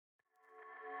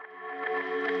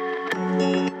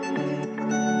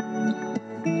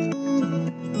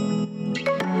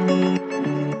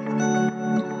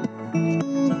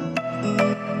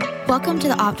Welcome to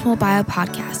the Optimal Bio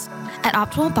podcast. At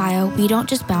Optimal Bio, we don't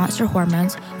just balance your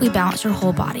hormones, we balance your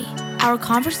whole body. Our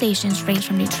conversations range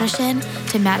from nutrition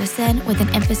to medicine with an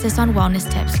emphasis on wellness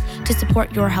tips to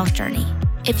support your health journey.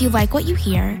 If you like what you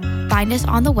hear, find us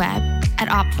on the web at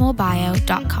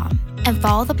optimalbio.com and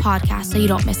follow the podcast so you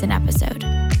don't miss an episode.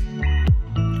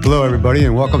 Hello, everybody,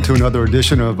 and welcome to another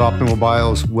edition of Optimal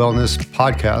Bio's Wellness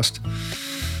Podcast.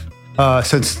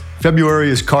 Since February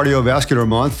is Cardiovascular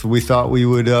Month, we thought we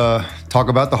would talk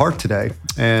about the heart today.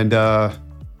 And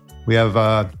we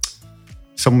have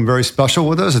someone very special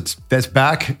with us. That's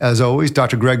back, as always,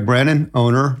 Dr. Greg Brannon,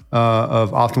 owner of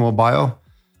Optimal Bio.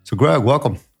 So, Greg,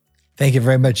 welcome. Thank you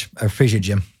very much. I appreciate it,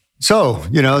 Jim. So,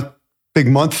 big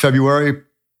month, February,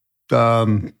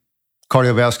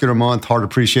 Cardiovascular Month, Heart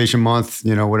Appreciation Month,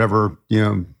 whatever,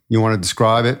 you want to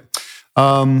describe it.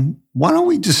 Why don't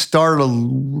we just start a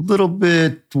little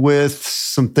bit with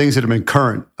some things that have been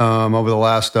current over the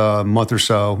last month or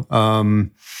so?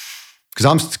 Because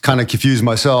I'm kind of confused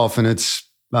myself, and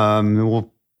we'll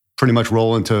pretty much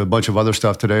roll into a bunch of other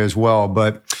stuff today as well.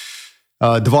 But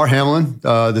Damar Hamlin,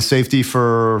 the safety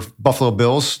for Buffalo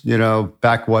Bills,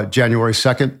 back January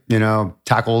 2nd,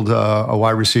 tackled a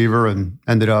wide receiver and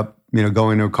ended up,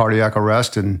 going to a cardiac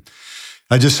arrest. And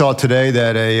I just saw today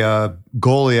that a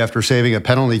goalie, after saving a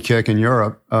penalty kick in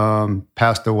Europe,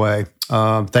 passed away.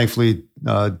 Thankfully,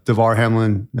 Damar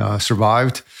Hamlin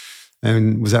survived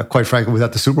and was at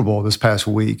the Super Bowl this past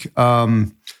week.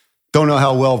 Don't know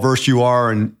how well versed you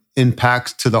are in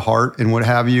impacts to the heart and what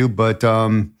have you, but I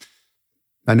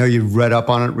know you've read up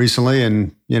on it recently,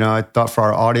 and I thought for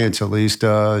our audience at least,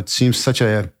 it seems such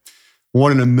a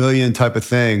one in a million type of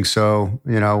thing. So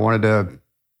I wanted to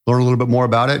learn a little bit more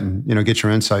about it and, get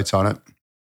your insights on it.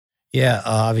 Yeah,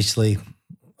 obviously,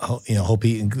 hope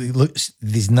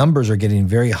these numbers are getting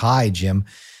very high, Jim.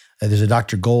 There's a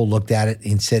Dr. Gold looked at it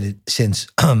and said since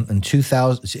in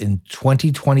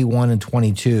 2021 and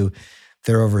 22,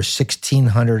 there are over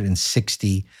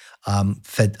 1,660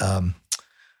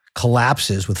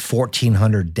 collapses with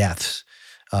 1,400 deaths.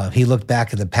 He looked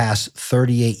back at the past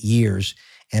 38 years,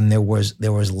 and there was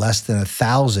less than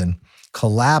 1,000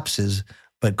 collapses,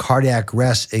 but cardiac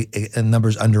arrest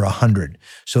numbers under 100.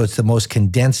 So it's the most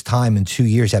condensed time in 2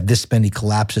 years to have this many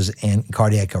collapses and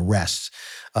cardiac arrests.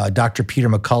 Dr. Peter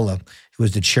McCullough, who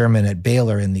was the chairman at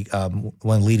Baylor and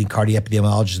one of the leading cardiac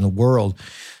epidemiologists in the world,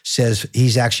 says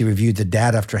he's actually reviewed the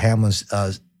data after Hamlin's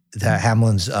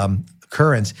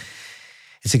occurrence.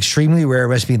 It's extremely rare. It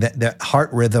must be that the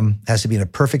heart rhythm has to be in a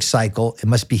perfect cycle. It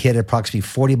must be hit at approximately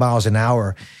 40 miles an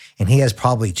hour. And he has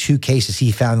probably 2 cases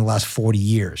he found in the last 40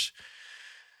 years.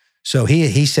 So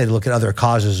he said look at other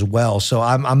causes as well. So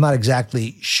I'm not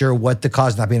exactly sure what the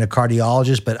cause, not being a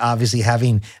cardiologist, but obviously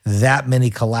having that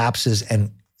many collapses and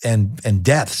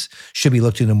deaths should be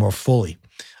looked into more fully.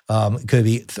 It could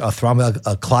be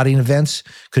clotting events,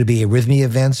 could be arrhythmia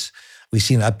events. We've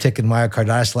seen an uptick in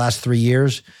myocarditis the last 3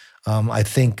 years. I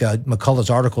think McCullough's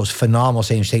article is phenomenal,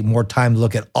 saying you should take more time to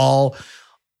look at all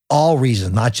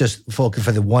reasons, not just focus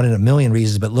for the 1 in a million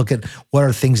reasons, but look at what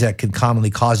are things that can commonly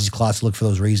cause these clots, look for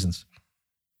those reasons.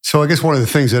 So I guess one of the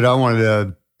things that I wanted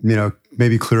to,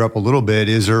 maybe clear up a little bit,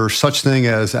 is there such thing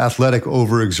as athletic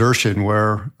overexertion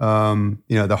where,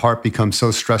 the heart becomes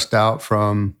so stressed out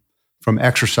from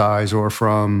exercise or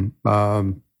from,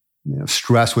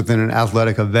 stress within an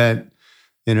athletic event,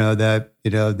 that,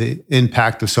 the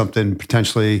impact of something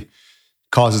potentially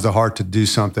causes the heart to do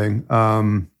something.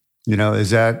 Have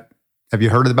you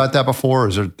heard about that before? Or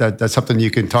is that's something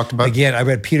you can talk about? Again, I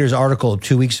read Peter's article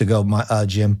 2 weeks ago,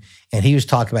 Jim, and he was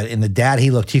talking about it. In the data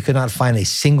he looked, he could not find a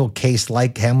single case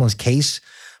like Hamlin's case,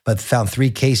 but found 3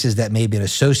 cases that may have been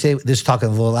associated with this, talking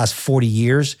over the last 40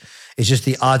 years. It's just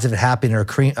the odds of it happening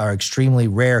are extremely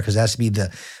rare because it has to be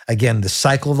the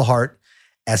cycle of the heart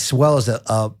as well as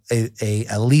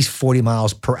at least 40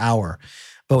 miles per hour.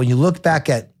 But when you look back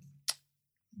at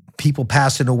people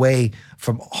passing away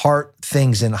from heart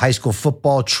things in high school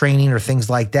football training or things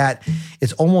like that,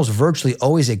 it's almost virtually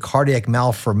always a cardiac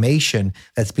malformation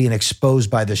that's being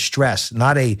exposed by the stress.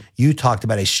 You talked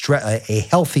about a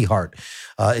healthy heart.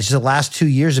 It's just the last 2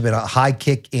 years have been a high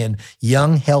kick in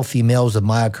young, healthy males with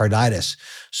myocarditis.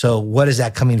 So what is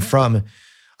that coming from?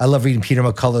 I love reading Peter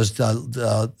McCullough's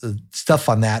stuff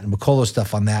on that and McCullough's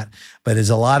stuff on that. But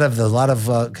there's a lot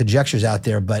of conjectures out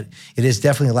there. But it is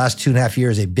definitely the last 2.5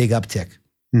 years a big uptick.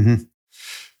 Mm-hmm.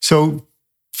 So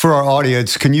for our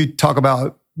audience, can you talk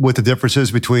about what the difference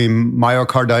is between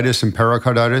myocarditis and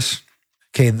pericarditis?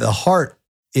 Okay, the heart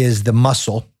is the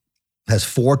muscle, has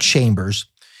 4 chambers.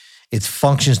 It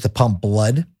functions to pump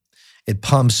blood. It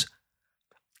pumps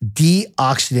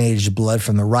deoxygenated blood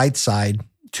from the right side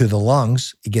to the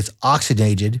lungs. It gets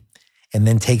oxygenated and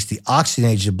then takes the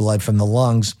oxygenated blood from the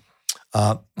lungs,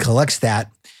 collects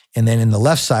that, and then in the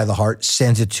left side of the heart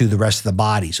sends it to the rest of the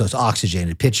body. So it's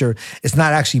oxygenated. Picture, it's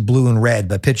not actually blue and red,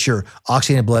 but picture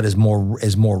oxygenated blood is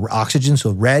more oxygen,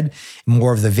 so red,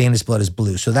 more of the venous blood is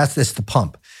blue. So that's the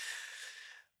pump.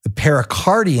 The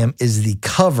pericardium is the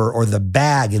cover or the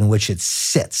bag in which it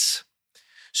sits.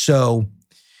 So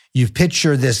you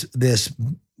picture this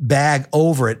bag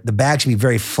over it. The bag should be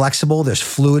very flexible. There's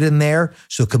fluid in there,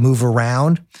 so it can move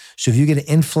around. So if you get an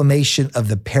inflammation of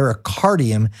the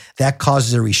pericardium, that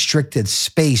causes a restricted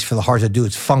space for the heart to do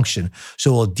its function. So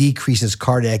it will decrease its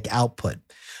cardiac output.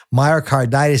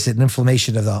 Myocarditis is an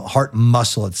inflammation of the heart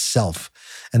muscle itself.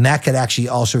 And that could actually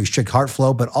also restrict heart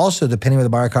flow, but also, depending where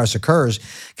the myocarditis occurs,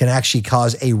 can actually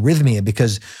cause arrhythmia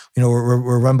because,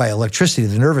 we're run by electricity,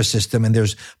 the nervous system, and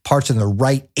there's parts in the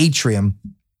right atrium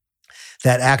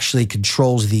that actually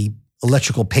controls the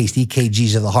electrical pace,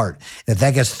 EKGs of the heart. And if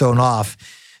that gets thrown off,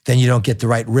 then you don't get the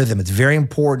right rhythm. It's very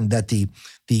important that the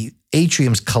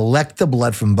atriums collect the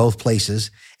blood from both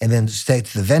places and then stay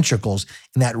to the ventricles.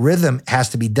 And that rhythm has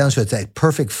to be done so it's that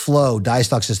perfect flow,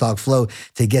 diastolic systolic flow,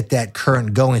 to get that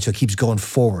current going so it keeps going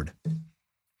forward.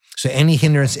 So any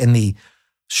hindrance in the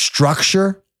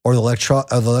structure or the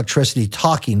electricity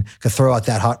talking could throw out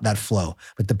that flow.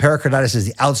 But the pericarditis is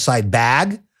the outside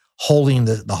bag holding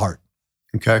the heart.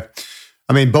 Okay.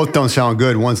 I mean, both don't sound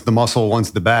good. One's the muscle,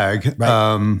 one's the bag.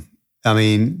 Right. I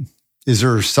mean, is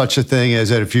there such a thing as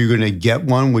that if you're going to get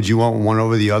one, would you want one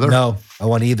over the other? No, I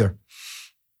want either.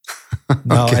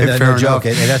 No, okay, no joke.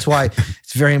 And that's why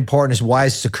it's very important is why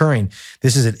it's occurring.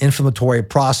 This is an inflammatory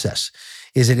process.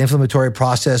 Is it an inflammatory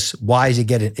process? Why is it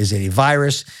getting? Is it a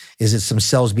virus? Is it some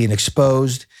cells being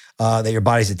exposed that your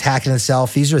body's attacking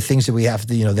itself? These are things that we have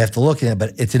to, they have to look at,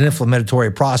 but it's an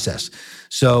inflammatory process.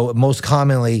 So most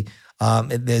commonly,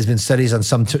 there's been studies on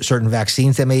some certain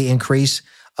vaccines that may increase.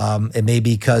 It may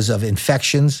be because of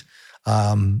infections,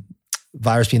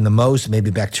 virus being the most,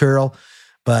 maybe bacterial,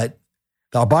 but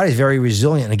our body is very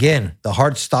resilient. Again, the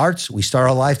heart starts, we start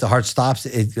our life, the heart stops,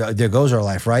 there goes our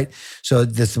life, right? So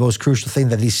that's the most crucial thing,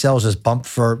 that these cells is pumped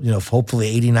for, hopefully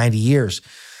 80, 90 years.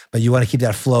 But you want to keep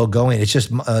that flow going. It's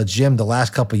just, Jim, the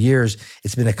last couple of years,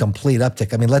 it's been a complete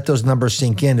uptick. I mean, let those numbers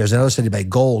sink in. There's another study by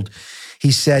Gold.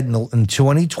 He said in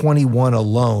 2021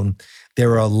 alone, there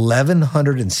were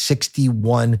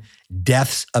 1,161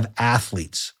 deaths of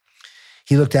athletes.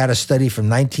 He looked at a study from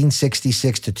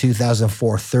 1966 to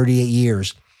 2004, 38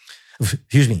 years.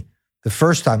 Excuse me. The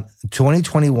first time,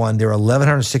 2021, there were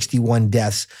 1,161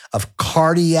 deaths of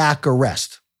cardiac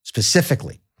arrest,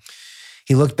 specifically.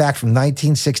 He looked back from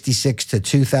 1966 to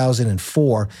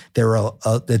 2004.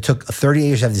 It took 38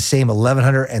 years to have the same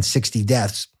 1,160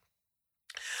 deaths.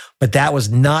 But that was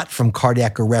not from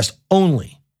cardiac arrest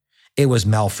only. It was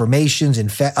malformations and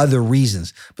other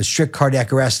reasons, but strict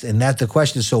cardiac arrest. And that's the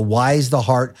question. So why is the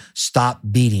heart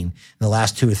stopped beating in the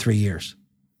last 2 or 3 years?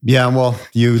 Yeah, well,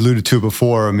 you alluded to it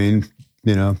before. I mean,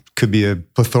 could be a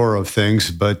plethora of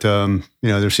things, but,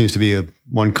 there seems to be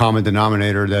one common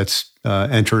denominator that's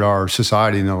entered our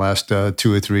society in the last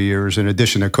 2 or 3 years, in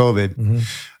addition to COVID.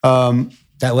 Mm-hmm.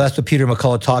 That's what Peter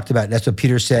McCullough talked about. That's what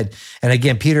Peter said. And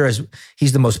again,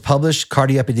 he's the most published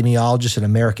cardio-epidemiologist in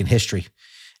American history.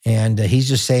 And he's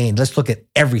just saying, let's look at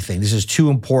everything. This is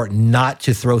too important not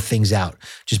to throw things out.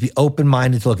 Just be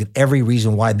open-minded to look at every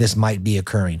reason why this might be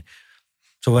occurring.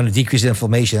 So we're going to decrease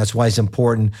inflammation. That's why it's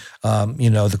important,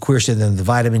 the quercetin, the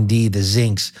vitamin D, the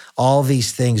zincs, all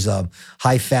these things,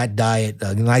 high-fat diet,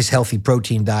 a nice healthy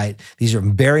protein diet. These are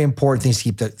very important things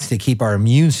to keep our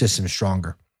immune system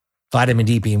stronger. Vitamin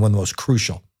D being one of the most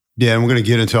crucial. Yeah, and we're going to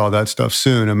get into all that stuff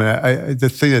soon. I mean, the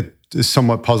thing that is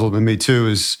somewhat puzzled me too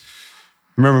is,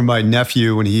 I remember my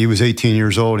nephew, when he was 18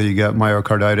 years old, he got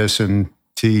myocarditis, and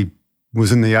he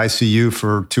was in the ICU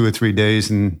for 2 or 3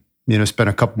 days and, spent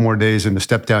a couple more days in the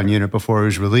step-down unit before he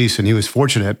was released, and he was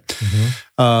fortunate.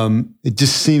 Mm-hmm. It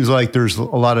just seems like there's a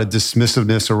lot of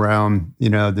dismissiveness around,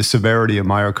 the severity of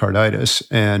myocarditis.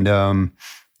 And,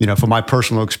 from my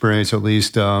personal experience, at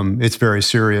least, it's very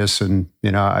serious. And,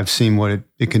 I've seen what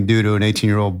it can do to an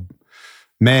 18-year-old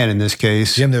man in this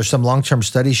case. Jim, there's some long-term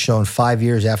studies showing 5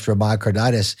 years after a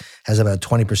myocarditis has about a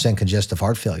 20% congestive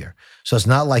heart failure. So it's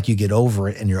not like you get over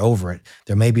it and you're over it.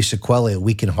 There may be sequelae, a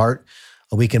weakened heart,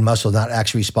 a weakened muscle, not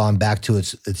actually respond back to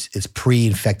its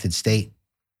pre-infected state.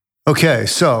 Okay,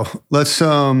 so let's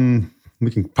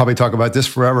we can probably talk about this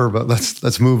forever, but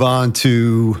let's move on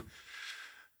to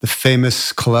the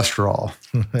famous cholesterol.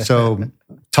 So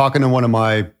talking to one of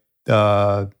my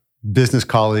business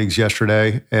colleagues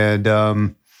yesterday, and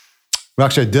we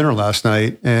actually had dinner last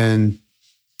night, and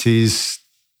he's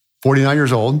 49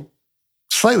 years old,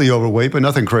 slightly overweight, but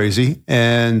nothing crazy.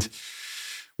 And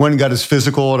went and got his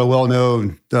physical at a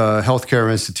well-known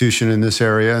healthcare institution in this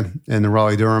area, in the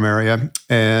Raleigh-Durham area.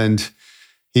 And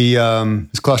his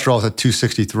cholesterol is at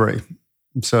 263.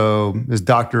 So his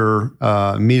doctor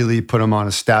immediately put him on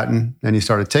a statin, and he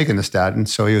started taking the statin.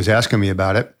 So he was asking me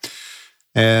about it.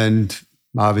 And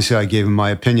obviously I gave him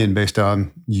my opinion based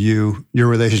on your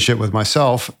relationship with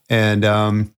myself. And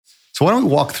so why don't we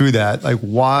walk through that? Like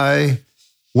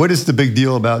what is the big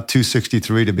deal about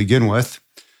 263 to begin with?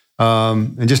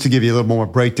 And just to give you a little more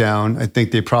breakdown, I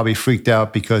think they probably freaked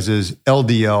out because his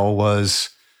LDL was,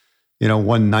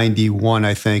 191,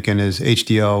 I think, and his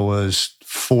HDL was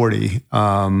 40.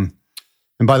 And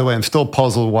by the way, I'm still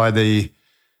puzzled why the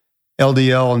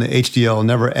LDL and the HDL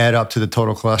never add up to the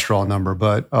total cholesterol number,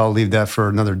 but I'll leave that for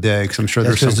another day because I'm sure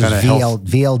there's some kind of health.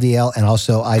 VLDL and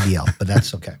also IDL, but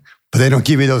that's okay. But they don't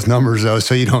give you those numbers though,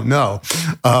 so you don't know.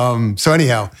 So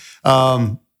anyhow,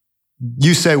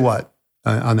 you say what?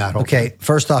 On that whole thing.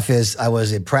 First off I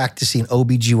was a practicing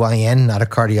OBGYN, not a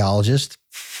cardiologist.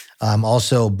 I'm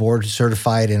also board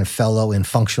certified and a fellow in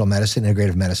functional medicine,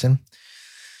 integrative medicine.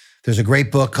 There's a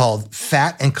great book called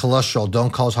Fat and Cholesterol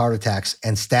Don't Cause Heart Attacks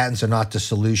and Statins Are Not the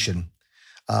Solution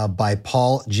by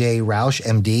Paul J. Rausch,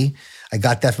 MD. I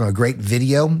got that from a great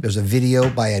video. There's a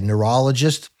video by a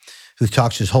neurologist who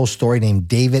talks his whole story named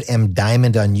David M.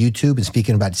 Diamond on YouTube and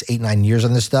speaking about his 8-9 years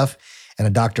on this stuff. And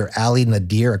a Dr. Ali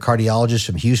Nadir, a cardiologist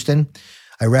from Houston.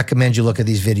 I recommend you look at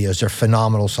these videos. They're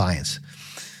phenomenal science.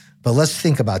 But let's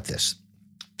think about this.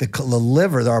 The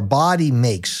liver, our body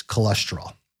makes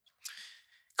cholesterol.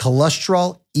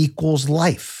 Cholesterol equals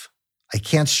life. I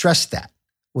can't stress that.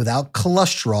 Without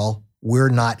cholesterol, we're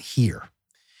not here.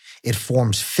 It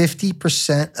forms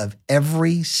 50% of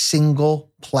every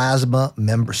single plasma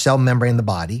cell membrane in the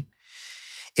body.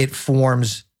 It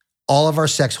forms all of our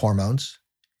sex hormones.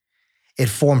 It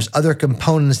forms other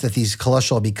components that these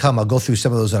cholesterol become. I'll go through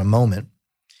some of those in a moment.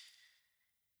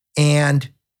 And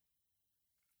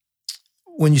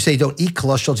when you say don't eat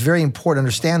cholesterol, it's very important to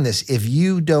understand this. If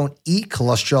you don't eat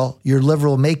cholesterol, your liver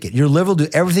will make it. Your liver will do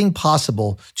everything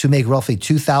possible to make roughly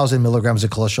 2,000 milligrams of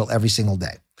cholesterol every single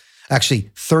day.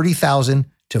 Actually, 30,000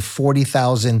 to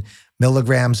 40,000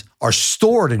 milligrams are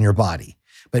stored in your body,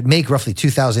 but make roughly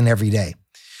 2,000 every day.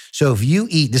 So if you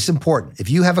eat, this is important, if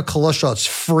you have a cholesterol, it's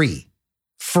free.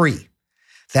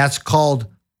 That's called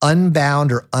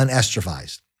unbound or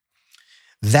unesterified.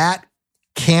 That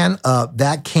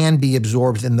can be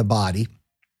absorbed in the body.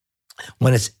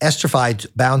 When it's esterified,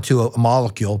 bound to a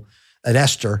molecule, an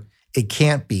ester, it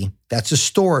can't be. That's a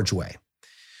storage way.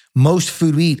 Most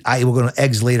food we eat, I will go to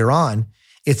eggs later on.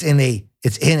 It's in the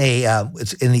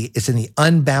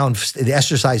unbound, the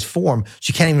estericized form,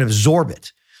 so you can't even absorb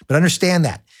it. But understand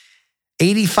that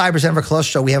 85% of our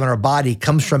cholesterol we have in our body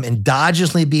comes from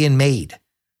endogenously being made.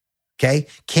 Okay,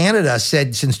 Canada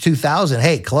said since 2000,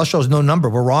 hey, cholesterol is no number.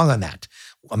 We're wrong on that.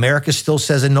 America still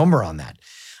says a number on that.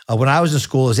 When I was in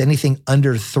school, it was anything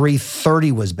under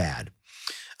 330 was bad.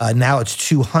 Now it's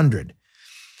 200.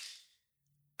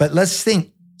 But let's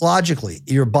think logically.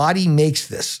 Your body makes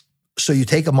this. So you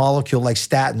take a molecule like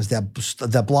statins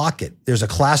that block it. There's a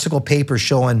classical paper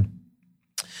showing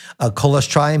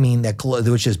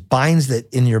cholestyramine, which is binds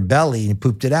that in your belly and you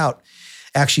pooped it out,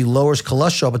 actually lowers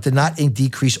cholesterol, but did not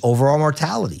decrease overall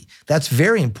mortality. That's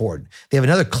very important. They have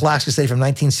another classic study from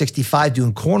 1965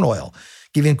 doing corn oil.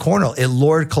 Giving corn oil, it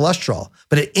lowered cholesterol,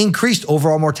 but it increased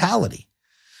overall mortality.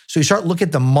 So you start looking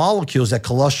at the molecules that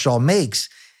cholesterol makes.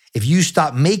 If you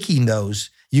stop making those,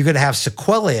 you're going to have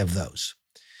sequelae of those.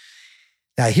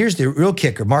 Now, here's the real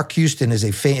kicker. Mark Houston is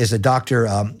a doctor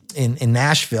in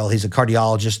Nashville. He's a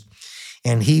cardiologist,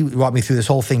 and he walked me through this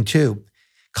whole thing too.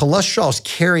 Cholesterol is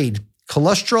carried.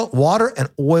 Cholesterol, water, and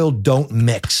oil don't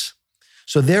mix.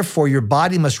 So therefore, your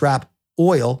body must wrap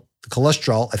oil, the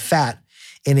cholesterol, a fat,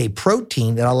 in a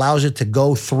protein that allows it to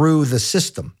go through the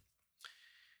system.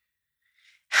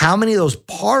 How many of those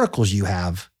particles you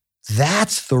have,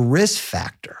 that's the risk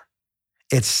factor.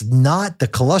 It's not the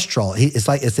cholesterol.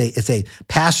 It's a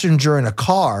passenger in a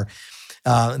car,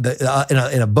 in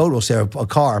a boat, we'll say, a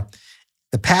car.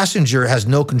 The passenger has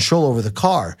no control over the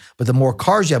car, but the more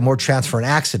cars you have, more chance for an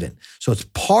accident. So it's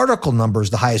particle number is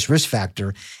the highest risk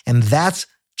factor, and that's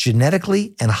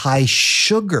genetically and high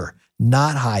sugar,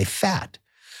 not high fat.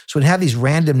 So when you have these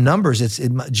random numbers,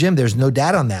 Jim, there's no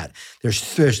data on that.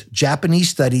 There's Japanese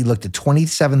study looked at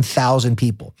 27,000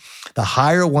 people. The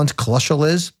higher one's cholesterol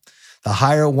is, the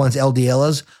higher one's LDL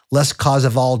is, less cause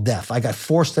of all death. I got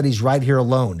 4 studies right here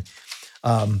alone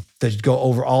that go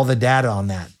over all the data on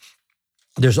that.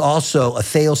 There's also a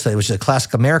Thales study, which is a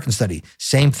classic American study.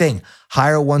 Same thing.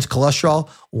 Higher one's cholesterol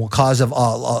will cause of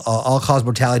all-cause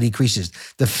mortality decreases.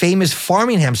 The famous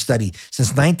Framingham study, since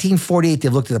 1948,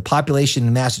 they've looked at the population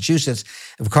in Massachusetts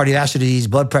of cardiovascular disease,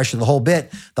 blood pressure, the whole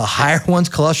bit. The higher one's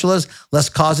cholesterol is, less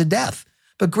cause of death.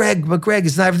 But Greg,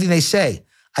 it's not everything they say.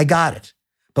 I got it.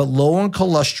 But low in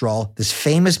cholesterol, this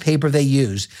famous paper they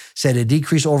use, said it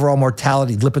decreased overall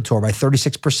mortality, Lipitor, by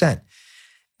 36%.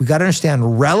 We got to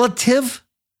understand relative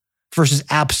versus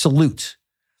absolute.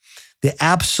 The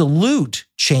absolute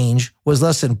change was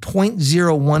less than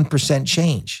 0.01%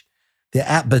 change.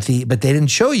 But they didn't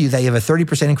show you that you have a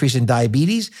 30% increase in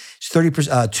diabetes,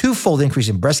 30% twofold increase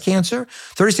in breast cancer,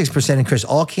 36% increase in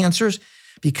all cancers,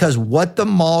 because what the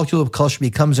molecule of cholesterol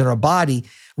becomes in our body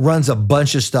runs a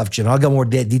bunch of stuff, Jim. I'll go more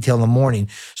detail in the morning.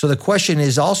 So the question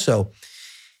is also,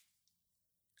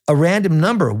 a random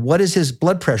number. What is his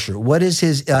blood pressure? What is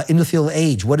his endothelial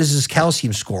age? What is his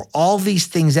calcium score? All these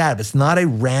things add up. It's not a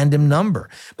random number.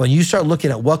 But when you start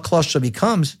looking at what cholesterol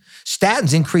becomes,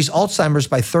 statins increase Alzheimer's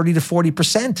by 30 to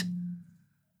 40%.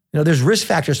 There's risk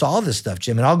factors to all this stuff,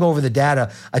 Jim. And I'll go over the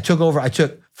data. I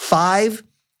took 5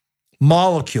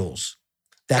 molecules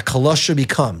that cholesterol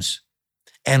becomes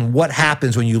and what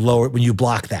happens when you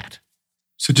block that.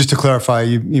 So just to clarify,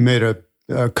 you made a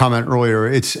comment earlier.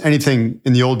 It's anything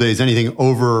in the old days, anything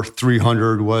over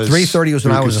 300 was 330 was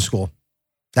when I was in school.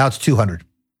 Now it's 200.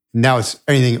 Now it's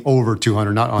anything over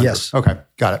 200, not 100. Yes. Okay,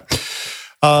 got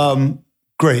it.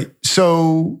 Great.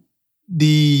 So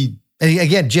and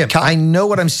again, Jim, I know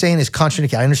what I'm saying is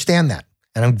contraindicated. I understand that,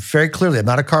 and I'm very clearly, I'm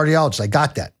not a cardiologist. I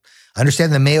got that. I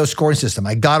understand the Mayo scoring system.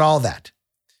 I got all that.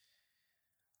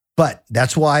 But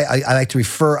that's why I like to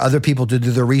refer other people to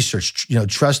do their research.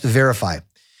 Trust to verify.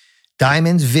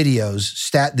 Diamond's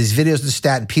videos, these videos of the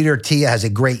statin, Peter Attia has a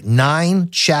great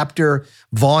 9-chapter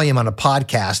volume on a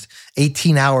podcast,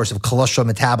 18 hours of cholesterol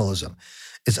metabolism.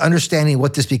 It's understanding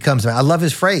what this becomes. I love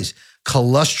his phrase,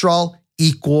 cholesterol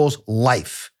equals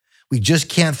life. We just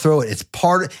can't throw it.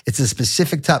 It's a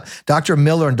specific type. Dr.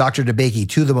 Miller and Dr. DeBakey,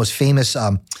 two of the most famous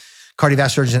cardiovascular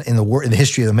surgeons in the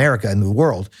history of America and the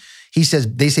world,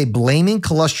 they say blaming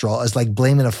cholesterol is like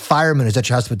blaming a fireman who's at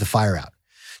your house to put the fire out.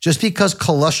 Just because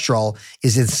cholesterol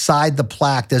is inside the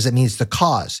plaque doesn't mean it's the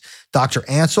cause. Dr.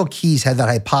 Ansel Keys had that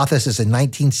hypothesis in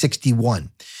 1961.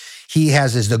 He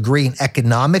has his degree in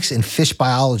economics and fish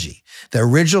biology. The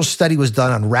original study was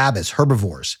done on rabbits,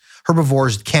 herbivores.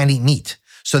 Herbivores can't eat meat.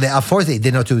 So unfortunately, they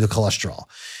didn't know what to do with the cholesterol.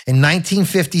 In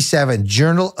 1957,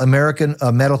 Journal American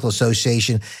Medical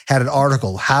Association had an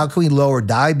article, How Can We Lower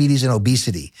Diabetes and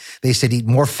Obesity? They said eat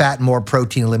more fat, more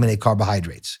protein, eliminate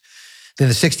carbohydrates. Then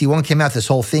the 61 came out, this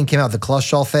whole thing came out, the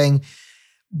cholesterol thing.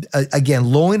 Again,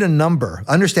 lowering a number,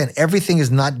 understand everything is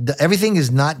not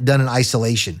done in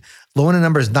isolation. Lowering a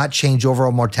number does not change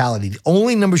overall mortality. The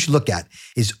only number you should look at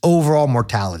is overall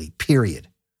mortality, period.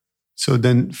 So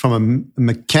then from a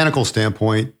mechanical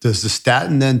standpoint, does the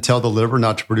statin then tell the liver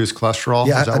not to produce cholesterol?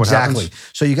 Yeah, is that exactly. What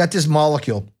happens? So you got this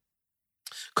molecule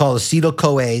called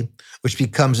acetyl-CoA, which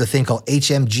becomes a thing called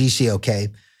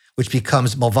HMG-CoK, which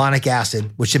becomes malonic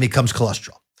acid, which then becomes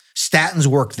cholesterol. Statins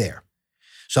work there.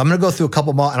 So I'm going to go through a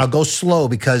couple more, and I'll go slow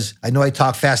because I know I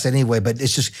talk fast anyway, but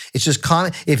it's just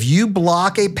common. If you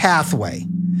block a pathway,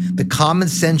 the common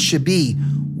sense should be,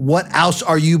 what else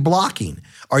are you blocking?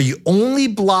 Are you only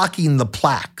blocking the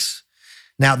plaques?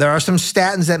 Now, there are some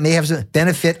statins that may have some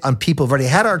benefit on people who've already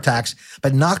had heart attacks,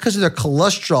 but not because of their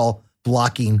cholesterol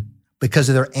blocking, because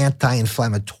of their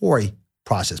anti-inflammatory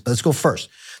process. But let's go first.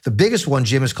 The biggest one,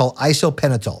 Jim, is called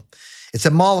isopentanol. It's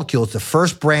a molecule. It's the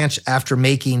first branch after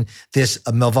making this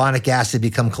malonic acid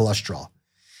become cholesterol.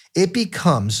 It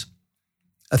becomes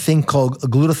a thing called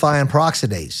glutathione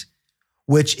peroxidase,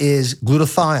 which is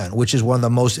glutathione, which is one of the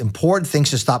most important things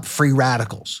to stop free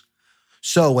radicals.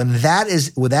 So when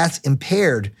that's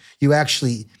impaired, you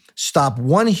actually stop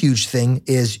one huge thing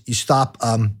is you stop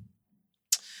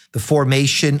the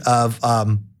formation of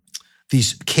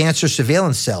these cancer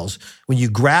surveillance cells. When you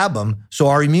grab them, so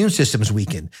our immune system is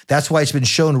weakened. That's why it's been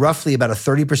shown roughly about a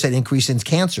 30% increase in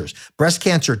cancers. Breast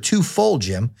cancer, twofold,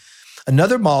 Jim.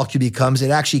 Another molecule becomes,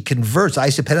 it actually converts,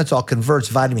 isopentanol converts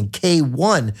vitamin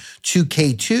K1 to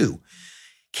K2.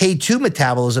 K2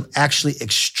 metabolism actually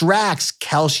extracts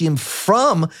calcium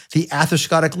from the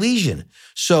atherosclerotic lesion.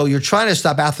 So you're trying to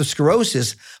stop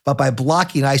atherosclerosis, but by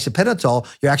blocking isopentanol,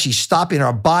 you're actually stopping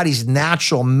our body's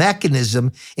natural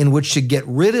mechanism in which to get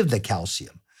rid of the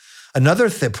calcium. Another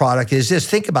product is this.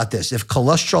 Think about this. If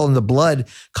cholesterol in the blood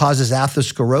causes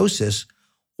atherosclerosis,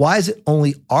 why is it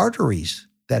only arteries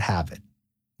that have it,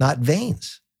 not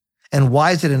veins? And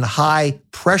why is it in high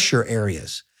pressure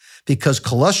areas? because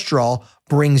cholesterol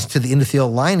brings to the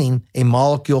endothelial lining a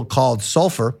molecule called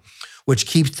sulfur, which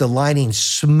keeps the lining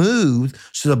smooth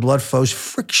so the blood flows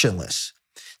frictionless.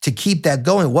 To keep that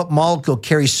going, what molecule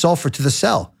carries sulfur to the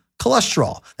cell?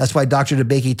 Cholesterol. That's why Dr.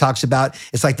 DeBakey talks about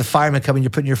it's like the fireman coming,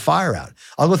 you're putting your fire out.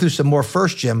 I'll go through some more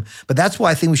first, Jim, but that's why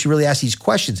I think we should really ask these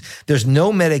questions. There's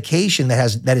no medication that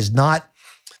does not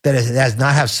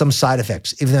have some side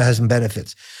effects, even though it has some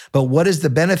benefits. But what is the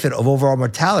benefit of overall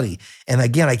mortality? And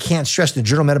again, I can't stress the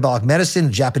Journal of Metabolic Medicine,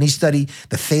 the Japanese study,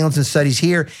 the Thalen studies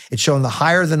here, it's showing the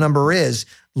higher the number is,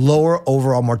 lower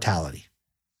overall mortality.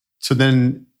 So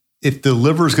then if the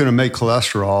liver is going to make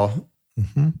cholesterol,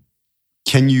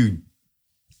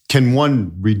 can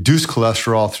one reduce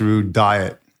cholesterol through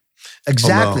diet?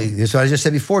 Exactly. alone? So I just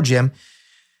said before, Jim,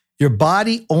 your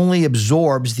body only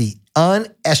absorbs the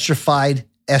unesterified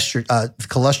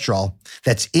cholesterol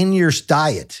that's in your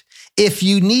diet if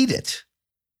you need it.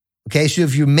 Okay, so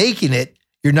if you're making it,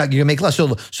 you're gonna make less. So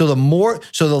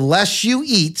the less you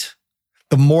eat,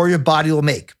 the more your body will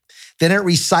make. Then it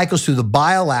recycles through the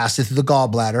bile acid, through the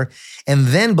gallbladder. And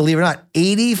then, believe it or not,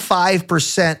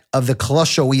 85% of the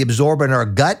cholesterol we absorb in our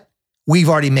gut, we've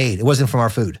already made. It wasn't from our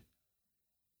food.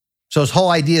 So this whole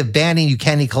idea of banning you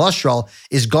can't eat cholesterol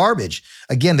is garbage.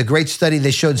 Again, the great study they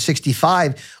showed in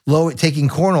 65, taking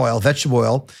corn oil, vegetable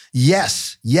oil.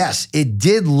 Yes, it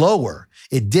did lower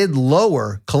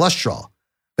cholesterol,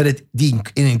 but it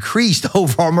increased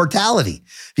overall mortality.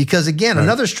 Because again,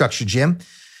 another structure, Jim,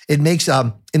 it makes,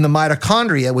 in the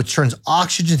mitochondria, which turns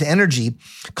oxygen to energy,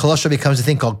 cholesterol becomes a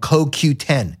thing called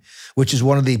CoQ10, which is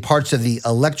one of the parts of the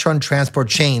electron transport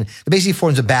chain that basically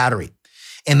forms a battery.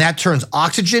 And that turns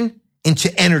oxygen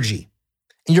into energy.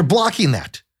 And you're blocking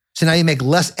that. So now you make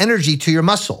less energy to your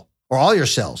muscle or all your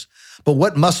cells. But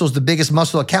what muscle is the biggest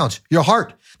muscle that counts? Your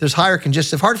heart. There's higher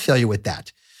congestive heart failure with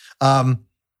that.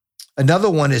 Another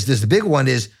one is, the big one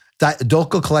is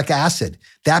docosahexaenic acid.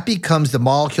 That becomes the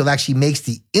molecule that actually makes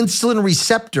the insulin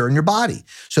receptor in your body.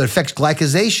 So it affects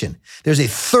glycosation. There's a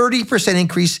 30%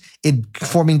 increase in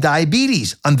forming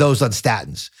diabetes on those on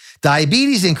statins.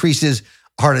 Diabetes increases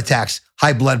heart attacks,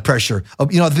 high blood pressure.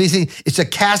 It's a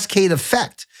cascade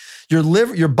effect.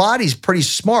 Your body's pretty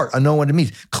smart on knowing what it means.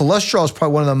 Cholesterol is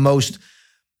probably one of the most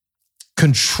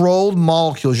controlled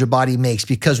molecules your body makes,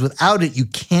 because without it, you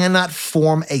cannot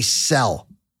form a cell.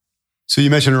 So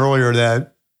you mentioned earlier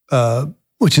that,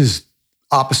 which is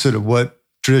opposite of what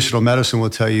traditional medicine will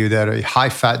tell you, that a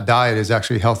high-fat diet is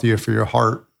actually healthier for your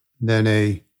heart than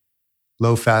a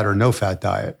low-fat or no-fat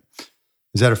diet.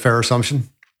 Is that a fair assumption?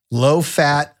 Low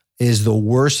fat is the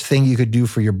worst thing you could do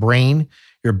for your brain,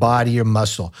 your body, your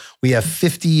muscle. We have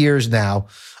 50 years now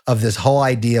of this whole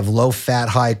idea of low fat,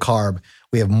 high carb.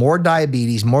 We have more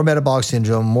diabetes, more metabolic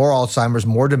syndrome, more Alzheimer's,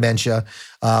 more dementia.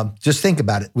 Just think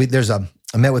about it.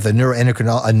 I met with a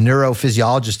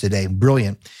neurophysiologist today,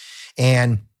 brilliant.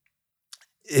 And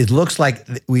it looks like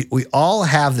we all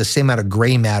have the same amount of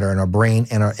gray matter in our brain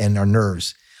and our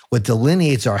nerves. What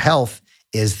delineates our health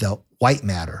is the white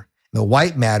matter. The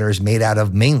white matter is made out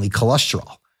of mainly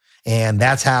cholesterol. And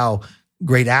that's how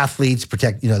great athletes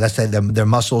protect, that's how their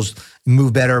muscles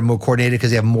move better, more coordinated, because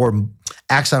they have more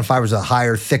axon fibers, a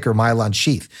higher, thicker myelin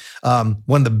sheath. One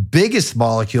of the biggest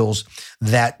molecules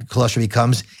that cholesterol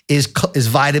becomes is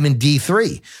vitamin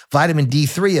D3. Vitamin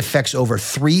D3 affects over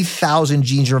 3,000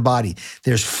 genes in your body.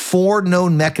 There's 4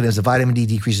 known mechanisms that vitamin D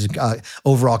decreases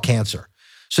overall cancer.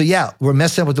 So yeah, we're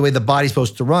messing up with the way the body's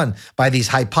supposed to run by these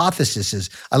hypotheses.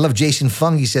 I love Jason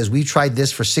Fung. He says, we tried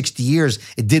this for 60 years.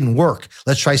 It didn't work.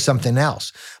 Let's try something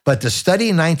else. But the study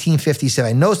in 1957,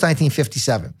 I know it's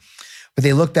 1957, but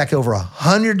they looked back over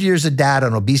 100 years of data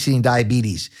on obesity and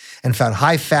diabetes and found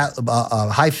high fat,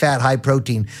 high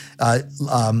protein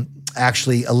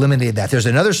actually eliminated that. There's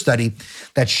another study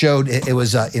that showed it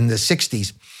was in the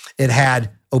 60s. It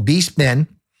had obese men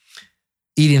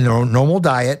eating their own normal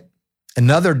diet.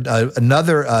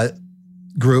 Another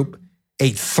group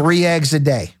ate 3 eggs a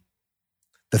day.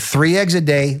 The 3 eggs a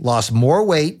day lost more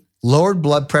weight, lowered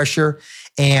blood pressure,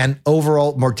 and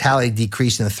overall mortality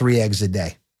decreased in the 3 eggs a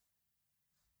day.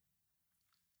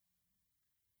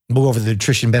 We'll go over the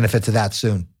nutrition benefits of that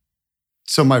soon.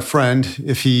 So my friend,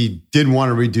 if he did want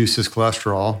to reduce his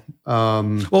cholesterol...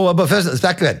 but first, it's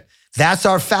not good. That's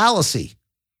our fallacy.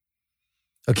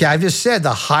 Okay, I've just said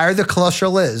the higher the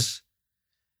cholesterol is,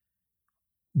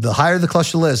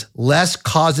 less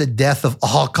cause of death of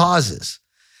all causes.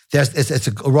 It's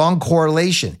a wrong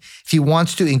correlation. If he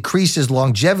wants to increase his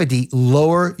longevity,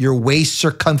 lower your waist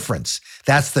circumference.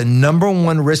 That's the number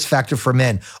 1 risk factor for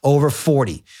men over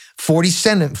 40. 40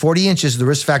 inches is the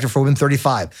risk factor for women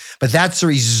 35. But that's the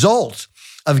result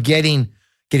of getting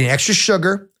extra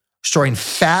sugar, storing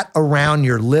fat around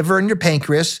your liver and your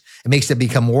pancreas. It makes it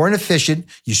become more inefficient.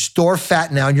 You store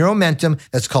fat now in your momentum.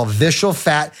 That's called visceral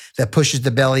fat that pushes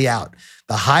the belly out.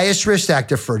 The highest risk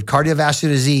factor for cardiovascular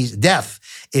disease, death,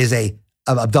 is a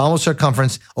abdominal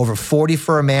circumference over 40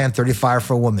 for a man, 35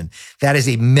 for a woman. That is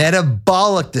a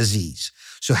metabolic disease.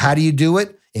 So how do you do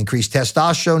it? Increase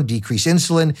testosterone, decrease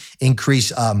insulin,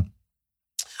 increase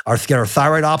get our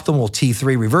thyroid optimal,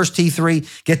 T3, reverse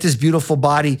T3, get this beautiful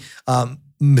body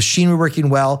machinery working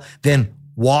well, then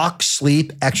walk,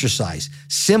 sleep, exercise.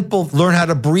 Simple, learn how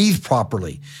to breathe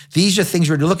properly. These are things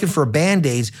we're looking for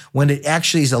Band-Aids when it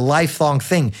actually is a lifelong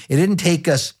thing. It didn't take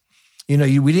us, we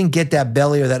didn't get that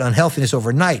belly or that unhealthiness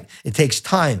overnight. It takes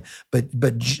time. But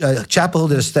Chapel Hill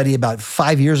did a study about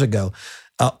 5 years ago.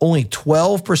 Only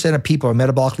 12% of people are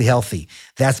metabolically healthy.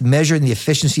 That's measuring the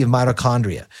efficiency of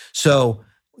mitochondria. So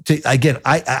I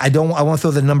want to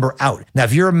throw the number out. Now,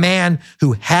 if you're a man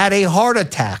who had a heart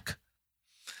attack,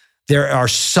 there are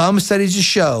some studies to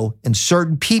show in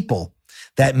certain people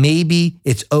that maybe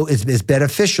it's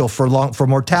beneficial for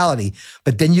mortality,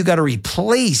 but then you got to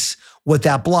replace what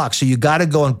that blocks. So you got to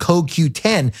go on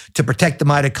CoQ10 to protect the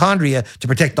mitochondria, to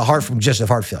protect the heart from congestive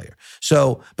heart failure.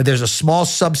 So, but there's a small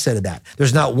subset of that.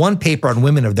 There's not one paper on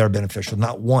women that are beneficial,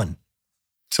 not one.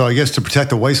 So I guess to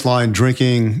protect the waistline,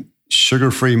 drinking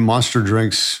sugar-free Monster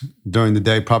drinks during the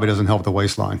day probably doesn't help the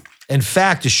waistline. In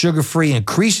fact, the sugar-free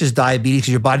increases diabetes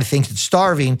because your body thinks it's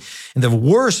starving. And the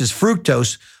worst is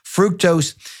fructose.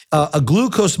 Fructose, a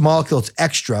glucose molecule that's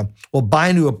extra, will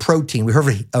bind to a protein.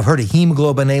 I've heard of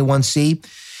hemoglobin A1C.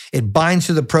 It binds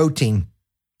to the protein.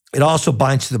 It also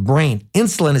binds to the brain.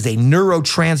 Insulin is a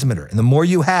neurotransmitter, and the more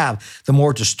you have, the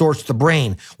more it distorts the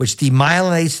brain, which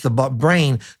demyelinates the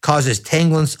brain, causes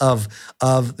tanglements of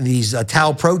these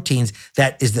tau proteins.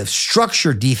 That is the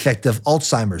structure defect of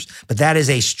Alzheimer's, but that is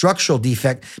a structural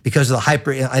defect because of the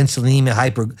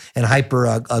hyperinsulinemia and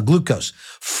hyperglucose.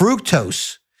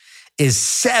 Fructose is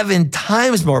 7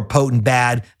 times more potent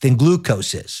bad than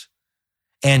glucose is.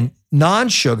 And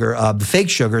non-sugar, the fake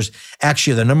sugars,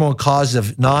 actually are the number one cause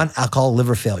of non-alcoholic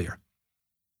liver failure.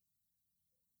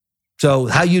 So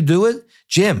how you do it?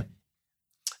 Jim,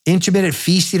 intermittent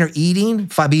feasting or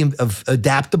eating, being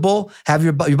adaptable. Have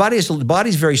your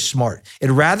body's very smart.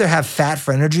 It'd rather have fat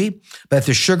for energy, but if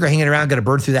there's sugar hanging around, got to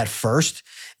burn through that first.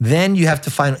 Then you have to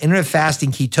find intermittent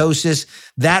fasting, ketosis.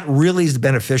 That really is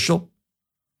beneficial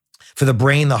for the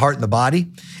brain, the heart, and the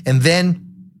body. And then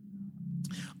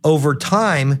over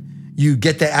time, you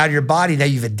get that out of your body. Now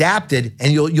you've adapted,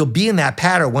 and you'll be in that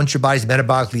pattern once your body's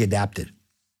metabolically adapted.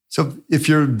 So if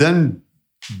you're then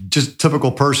just a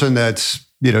typical person that's,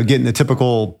 getting the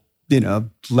typical,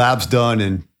 labs done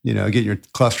and, getting your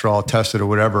cholesterol tested or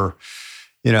whatever,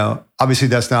 obviously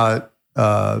that's not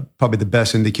probably the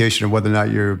best indication of whether or not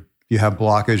you have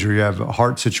blockage or you have a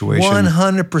heart situation.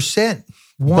 100%.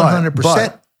 100%.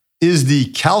 But is the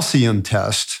calcium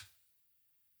test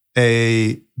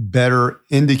a better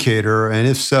indicator? And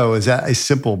if so, is that a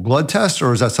simple blood test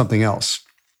or is that something else?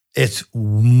 It's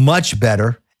much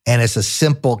better, and it's a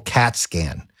simple CAT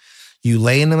scan. You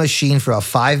lay in the machine for about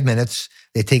 5 minutes.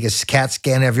 They take a CAT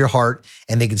scan of your heart,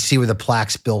 and they can see where the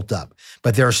plaque's built up.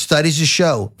 But there are studies to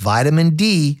show vitamin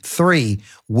D3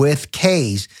 with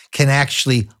Ks can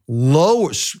actually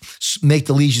make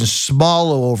the lesion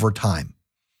smaller over time.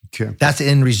 Okay. That's the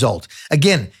end result.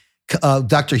 Again,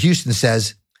 Dr. Houston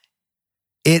says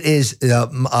it is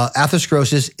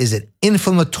atherosclerosis is an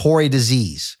inflammatory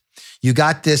disease. You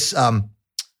got this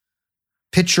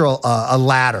picture a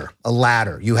ladder.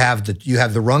 You have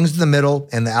the rungs in the middle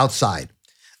and the outside.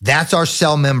 That's our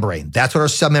cell membrane. That's what our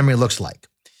cell membrane looks like.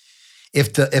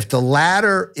 If the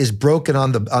ladder is broken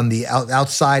on the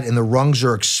outside and the rungs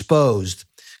are exposed,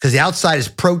 because the outside is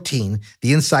protein,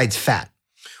 the inside's fat.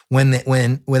 When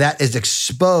that is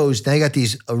exposed, now you got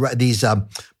these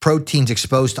proteins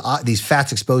exposed to these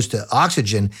fats exposed to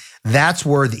oxygen. That's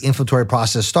where the inflammatory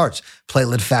process starts.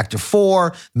 Platelet factor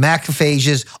 4,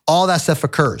 macrophages, all that stuff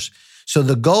occurs. So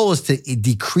the goal is to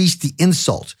decrease the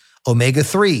insult.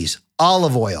 Omega-3s,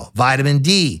 olive oil, vitamin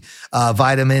D,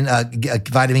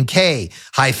 vitamin K,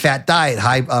 high fat diet,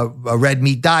 high red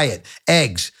meat diet,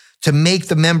 eggs, to make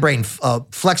the membrane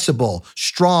flexible,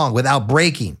 strong, without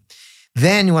breaking.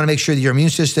 Then you want to make sure that your immune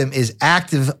system is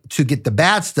active to get the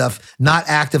bad stuff, not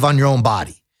active on your own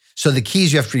body. So the key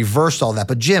is you have to reverse all that.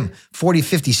 But Jim, 40,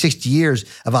 50, 60 years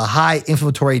of a high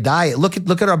inflammatory diet. Look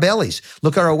at our bellies.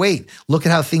 Look at our weight. Look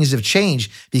at how things have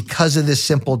changed because of this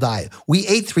simple diet. We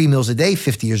ate 3 meals a day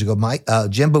 50 years ago,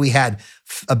 Jim, but we had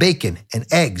a bacon and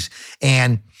eggs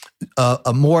and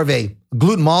more of a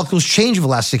gluten molecules change over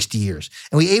the last 60 years.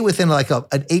 And we ate within like an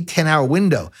 8-10 hour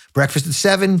window. Breakfast at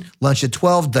 7, lunch at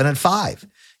 12, done at 5.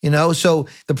 So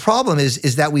the problem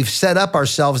is that we've set up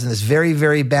ourselves in this very,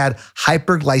 very bad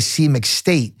hyperglycemic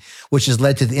state, which has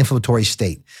led to the inflammatory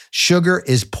state. Sugar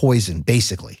is poison,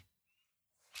 basically.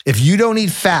 If you don't eat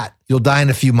fat, you'll die in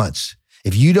a few months.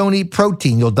 If you don't eat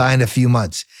protein, you'll die in a few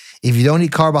months. If you don't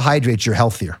eat carbohydrates, you're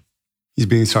healthier. He's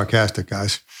being sarcastic,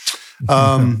 guys.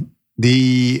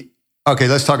 Okay,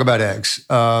 let's talk about eggs.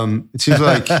 It seems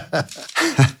like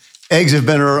eggs have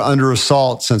been under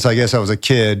assault since I guess I was a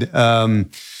kid.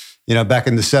 Back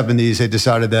in the 70s, they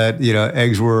decided that,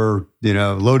 eggs were,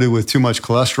 loaded with too much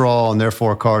cholesterol and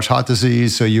therefore cause heart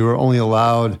disease. So you were only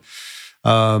allowed,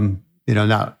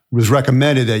 it was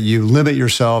recommended that you limit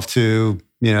yourself to,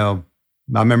 I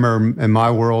remember in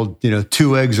my world,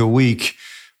 2 eggs a week.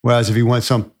 Whereas if you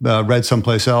read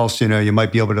someplace else, you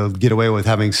might be able to get away with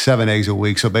having 7 eggs a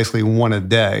week. So basically 1 a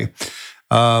day.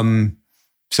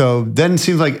 So then it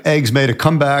seems like eggs made a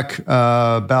comeback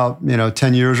about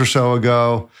 10 years or so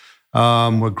ago.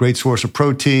 We're a great source of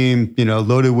protein,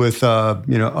 loaded with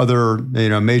other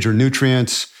major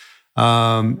nutrients.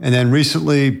 And then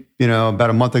recently, about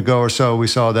a month ago or so, we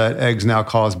saw that eggs now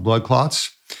cause blood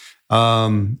clots.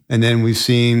 And then we've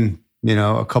seen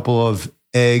a couple of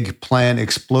egg plant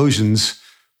explosions,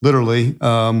 literally,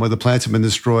 where the plants have been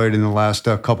destroyed in the last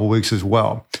couple of weeks as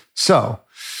well. So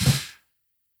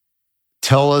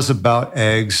tell us about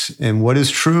eggs and what is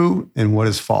true and what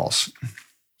is false.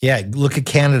 Yeah, look at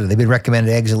Canada. They've been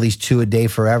recommending eggs at least 2 a day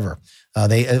forever.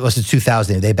 It was in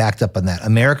 2000. They backed up on that.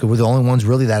 America, we're the only ones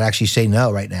really that actually say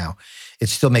no right now. It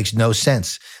still makes no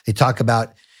sense. They talk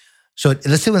about, so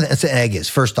let's see what an egg is.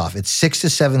 First off, it's 6 to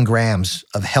 7 grams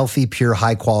of healthy, pure,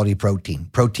 high-quality protein.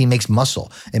 Protein makes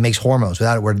muscle. It makes hormones.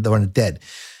 Without it, we're dead.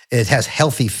 It has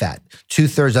healthy fat,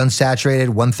 2/3 unsaturated,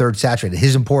 1/3 saturated.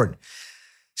 Here's important.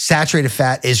 Saturated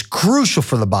fat is crucial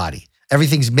for the body.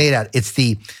 Everything's made out. It's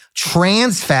the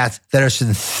trans fats that are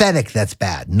synthetic that's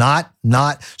bad. Not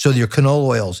so your canola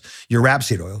oils, your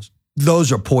rapeseed oils,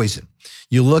 those are poison.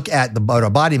 You look at what our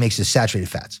body makes is saturated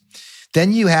fats.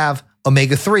 Then you have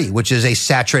omega-3, which is a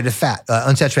saturated fat,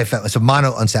 unsaturated fat. It's a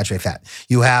monounsaturated fat.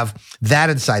 You have that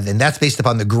inside, and that's based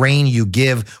upon the grain you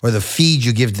give or the feed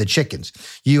you give to the chickens.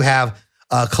 You have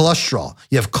cholesterol.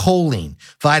 You have choline,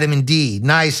 vitamin D,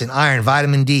 niacin, iron,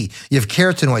 vitamin D. You have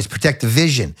carotenoids, protect the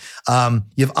vision.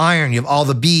 You have iron. You have all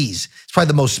the Bs. It's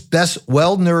probably the best,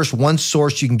 well-nourished one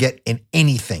source you can get in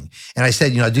anything. And I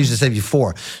said, I used to say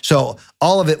before. So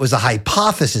all of it was a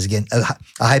hypothesis again,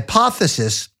 a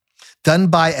hypothesis done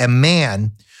by a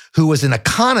man who was an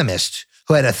economist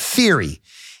who had a theory.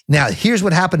 Now, here's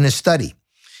what happened in his study.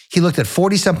 He looked at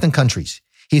 40-something countries.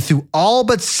 He threw all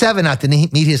but 7 out to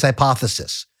meet his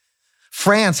hypothesis.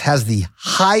 France has the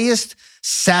highest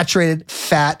saturated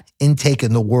fat intake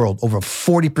in the world, over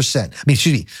 40%.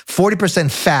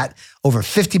 40% fat, over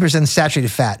 50%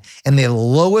 saturated fat, and the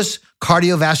lowest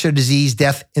cardiovascular disease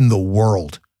death in the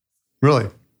world. Really?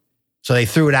 So they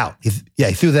threw it out. He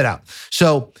threw that out.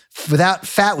 So without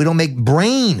fat, we don't make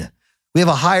brain. We have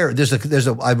a higher,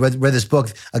 I read this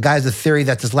book, a guy has a theory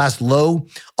that this last low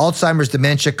Alzheimer's,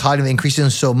 dementia, cognitive increasing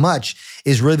so much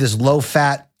is really this low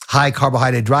fat, high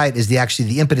carbohydrate diet is actually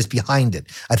the impetus behind it.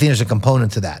 I think there's a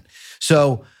component to that.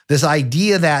 So this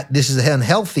idea that this is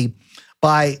unhealthy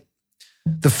by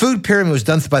the food pyramid was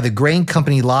done by the grain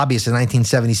company lobbyists in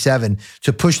 1977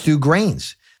 to push through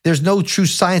grains. There's no true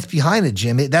science behind it,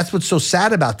 Jim. That's what's so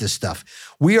sad about this stuff.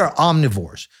 We are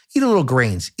omnivores. Eat a little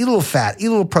grains, eat a little fat, eat a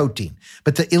little protein.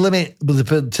 But to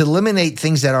eliminate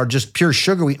things that are just pure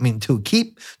sugar, to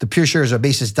keep the pure sugar as our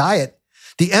basis diet,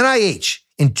 the NIH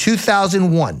in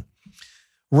 2001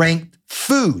 ranked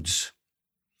foods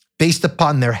based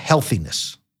upon their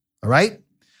healthiness. All right?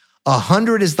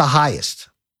 100 is the highest.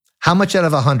 How much out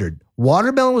of 100?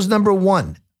 Watermelon was number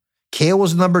 1. Kale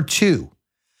was number 2.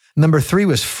 Number 3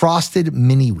 was frosted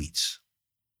mini wheats.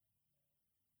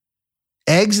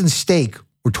 Eggs and steak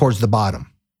were towards the bottom.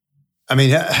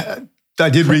 I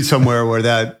did read somewhere where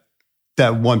that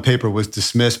one paper was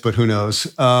dismissed, but who knows?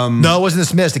 No, it wasn't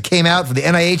dismissed. It came out from the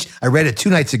NIH. I read it 2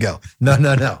 nights ago.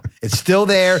 No. It's still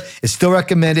there. It's still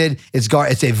recommended.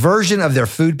 It's a version of their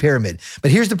food pyramid.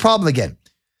 But here's the problem again.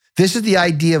 This is the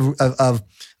idea of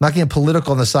not getting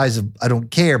political on the size of, I don't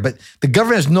care, but the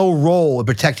government has no role in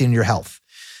protecting your health.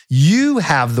 You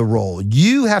have the role.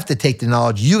 You have to take the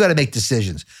knowledge. You got to make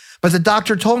decisions. But the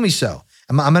doctor told me so.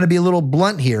 I'm going to be a little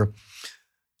blunt here.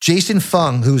 Jason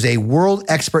Fung, who's a world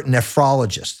expert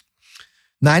nephrologist,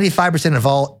 95% of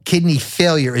all kidney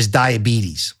failure is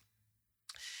diabetes.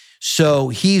 So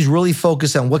he's really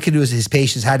focused on what can do with his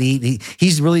patients, how to eat.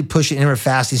 He's really pushing intermittent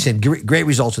fasting. He's saying great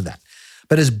results with that.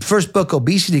 But his first book,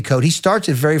 Obesity Code, he starts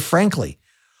it very frankly.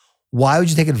 Why would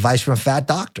you take advice from a fat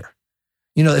doctor?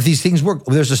 You know, if these things work,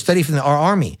 there's a study from our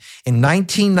Army. In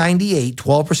 1998,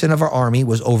 12% of our Army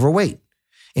was overweight.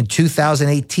 In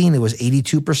 2018, it was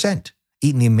 82%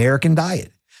 eating the American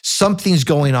diet. Something's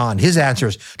going on. His answer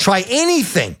is try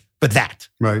anything but that.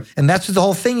 Right. And that's what the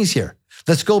whole thing is here.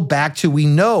 Let's go back to, we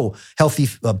know healthy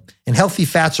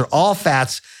fats are all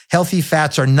fats. Healthy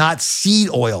fats are not seed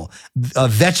oil,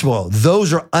 vegetable oil.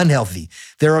 Those are unhealthy.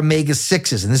 They're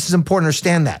omega-6s. And this is important to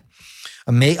understand that.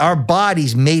 Our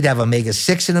body's made to have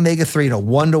omega-6 and omega-3 in a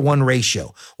 1-to-1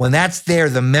 ratio. When that's there,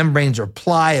 the membranes are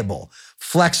pliable,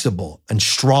 flexible, and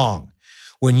strong.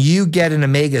 When you get an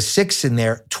omega-6 in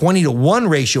there, 20-to-1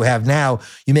 ratio have now,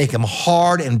 you make them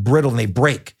hard and brittle and they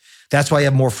break. That's why you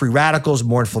have more free radicals,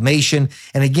 more inflammation.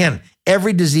 And again,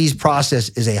 every disease process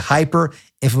is a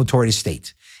hyper-inflammatory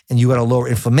state. And you got a lower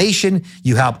inflammation,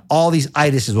 you have all these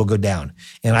itises will go down.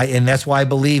 And that's why I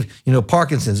believe,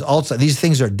 Parkinson's, Alzheimer's, these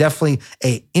things are definitely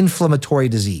an inflammatory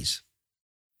disease.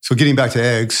 So getting back to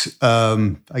eggs,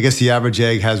 I guess the average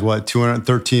egg has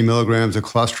 213 milligrams of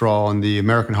cholesterol, and the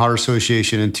American Heart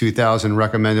Association in 2000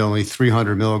 recommended only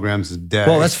 300 milligrams a day.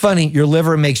 Well, that's funny. Your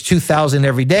liver makes 2,000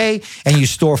 every day and you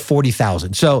store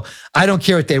 40,000. So I don't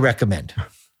care what they recommend.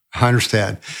 I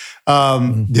understand.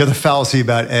 The other fallacy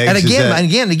about eggs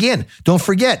and again, don't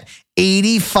forget,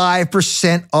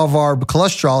 85% of our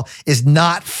cholesterol is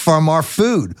not from our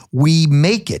food. We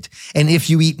make it. And if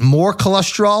you eat more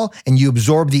cholesterol and you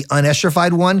absorb the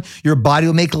unesterified one, your body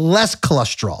will make less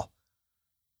cholesterol.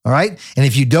 All right? And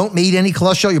if you don't eat any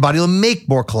cholesterol, your body will make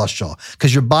more cholesterol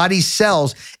because your body's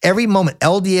cells, every moment,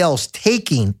 LDL's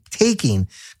taking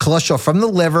cholesterol from the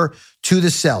liver to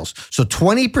the cells. So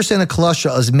 20% of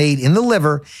cholesterol is made in the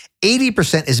liver,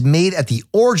 80% is made at the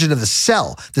origin of the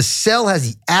cell. The cell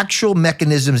has the actual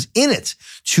mechanisms in it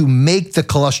to make the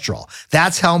cholesterol.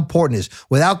 That's how important it is.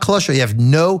 Without cholesterol, you have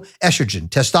no estrogen,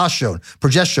 testosterone,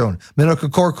 progesterone,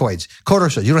 mineralocorticoids,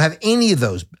 cortisol. You don't have any of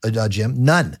those, Jim,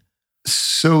 none.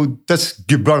 So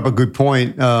you brought up a good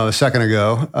point a second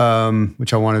ago,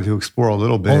 which I wanted to explore a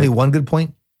little bit. Only one good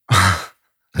point?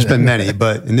 There's been many,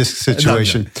 but in this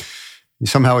situation,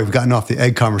 somehow we've gotten off the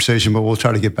egg conversation, but we'll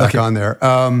try to get back on there.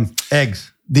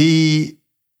 Eggs.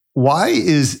 Why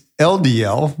is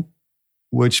LDL,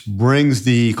 which brings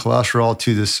the cholesterol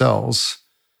to the cells,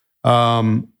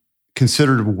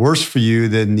 considered worse for you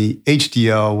than the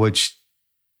HDL, which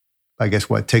I guess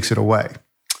takes it away?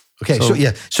 Okay,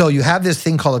 so you have this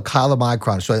thing called a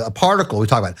chylomicron. So a particle, we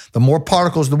talk about, the more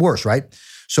particles, the worse, right?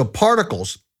 So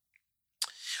particles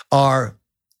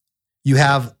you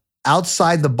have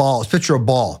outside the ball, picture a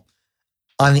ball.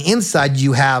 On the inside,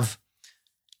 you have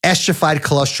esterified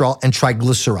cholesterol and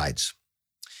triglycerides.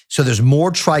 So there's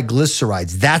more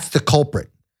triglycerides. That's the culprit.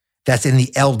 That's in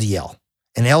the LDL.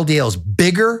 And LDL is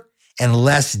bigger and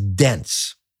less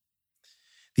dense.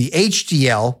 The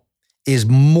HDL is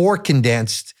more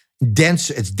condensed,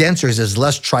 denser. It's denser, there's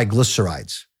less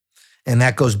triglycerides. And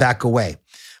that goes back away.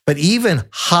 But even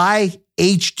high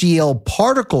HDL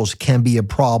particles can be a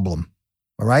problem.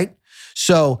 All right.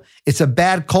 So it's a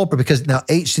bad culprit because now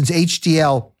since the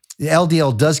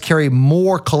LDL does carry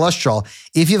more cholesterol,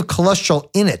 if you have cholesterol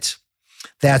in it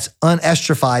that's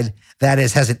unesterified, that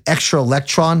has an extra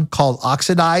electron called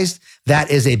oxidized,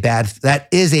 that is a bad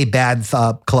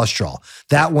cholesterol.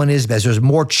 That one is bad. There's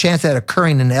more chance of that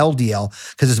occurring in LDL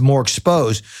because it's more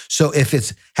exposed. So if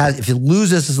it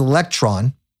loses its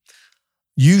electron,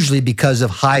 usually because of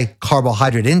high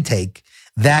carbohydrate intake,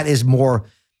 that is more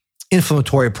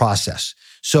inflammatory process.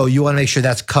 So you want to make sure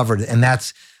that's covered. And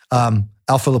that's alpha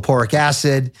lipoic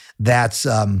acid, that's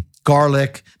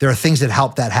garlic. There are things that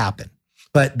help that happen.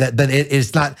 But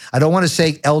it's not, I don't want to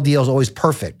say LDL is always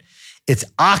perfect. It's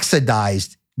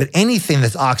oxidized, but anything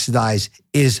that's oxidized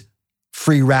is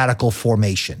free radical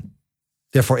formation,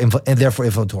 therefore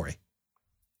inflammatory.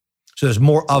 So there's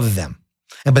more of them.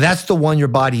 But that's the one your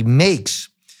body makes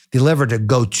the liver to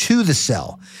go to the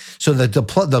cell. So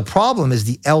the problem is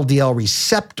the LDL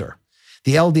receptor.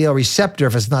 The LDL receptor,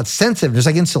 if it's not sensitive, just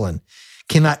like insulin,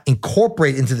 cannot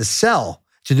incorporate into the cell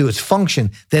to do its function,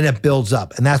 then it builds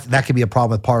up. And that can be a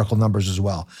problem with particle numbers as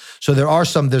well. So there's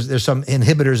some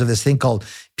inhibitors of this thing called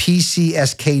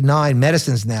PCSK9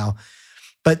 medicines now.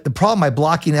 But the problem by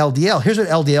blocking LDL, here's what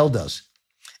LDL does.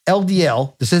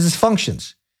 LDL, this is its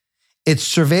functions. It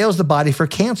surveils the body for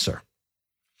cancer.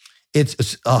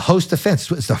 It's a host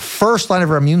defense. It's the first line of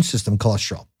our immune system,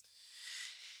 cholesterol.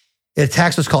 It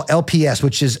attacks what's called LPS,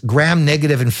 which is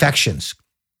gram-negative infections.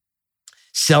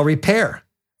 Cell repair.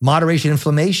 moderation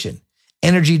inflammation,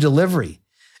 energy delivery.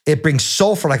 It brings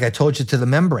sulfur, like I told you, to the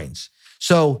membranes.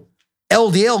 So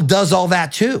LDL does all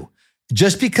that too.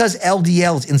 Just because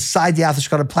LDL is inside the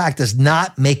atherosclerotic plaque does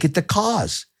not make it the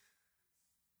cause.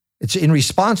 It's in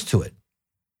response to it.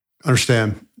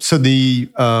 Understand. So the,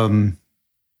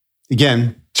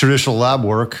 again, traditional lab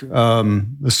work,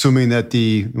 assuming that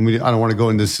I don't want to go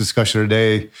into this discussion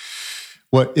today,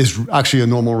 what is actually a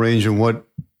normal range and what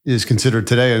is considered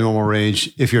today a normal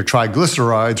range. If your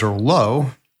triglycerides are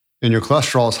low and your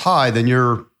cholesterol is high, then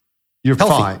you're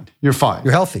fine. You're fine.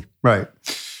 You're healthy. Right.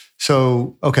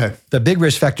 So, okay. The big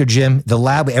risk factor, Jim, the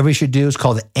lab everybody should do is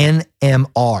called the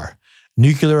NMR,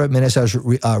 nuclear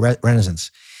metastatic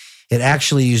resonance. It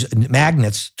actually uses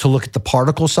magnets to look at the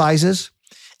particle sizes,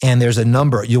 and there's a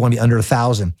number. You want to be under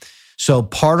 1,000. So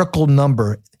particle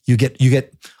number, you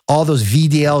get all those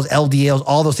VDLs, LDLs,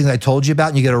 all those things I told you about,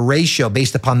 and you get a ratio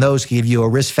based upon those to give you a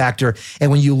risk factor.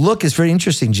 And when you look, it's very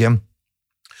interesting, Jim.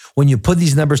 When you put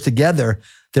these numbers together,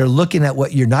 they're looking at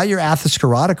what your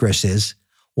atherosclerotic risk is.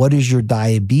 What is your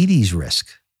diabetes risk?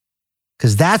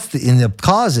 Because that's in the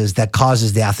causes that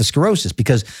causes the atherosclerosis.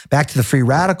 Because back to the free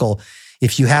radical,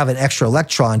 if you have an extra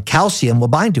electron, calcium will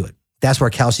bind to it. That's where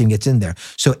calcium gets in there.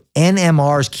 So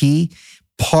NMR is key.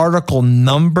 Particle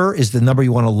number is the number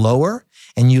you want to lower,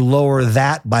 and you lower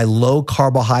that by low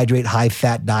carbohydrate, high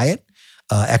fat diet,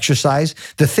 exercise.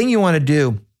 The thing you want to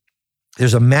do,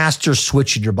 there's a master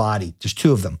switch in your body. There's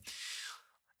two of them.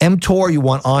 mTOR you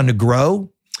want on to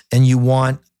grow, and you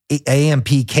want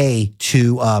AMPK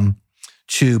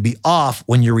to be off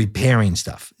when you're repairing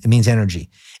stuff. It means energy.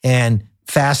 And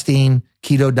fasting,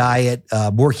 keto diet,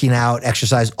 working out,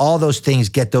 exercise, all those things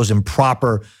get those in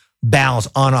proper balance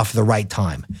on off at the right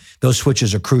time. Those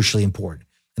switches are crucially important.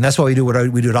 And that's why we do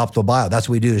what we do at Optimal Bio. That's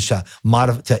what we do to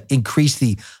increase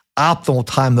the optimal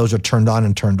time those are turned on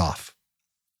and turned off.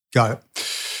 Got it.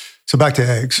 So back to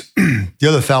eggs. The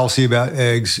other fallacy about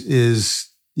eggs is,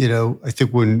 I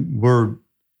think when we're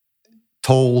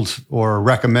told or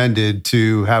recommended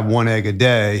to have one egg a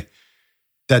day,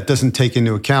 that doesn't take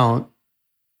into account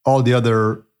all the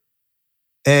other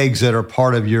eggs that are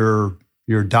part of your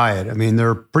diet. I mean,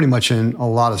 they're pretty much in a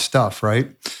lot of stuff, right?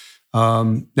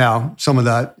 Now, some of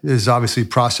that is obviously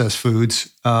processed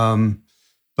foods, but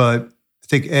I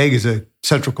think egg is a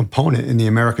central component in the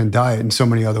American diet in so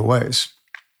many other ways.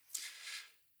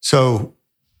 So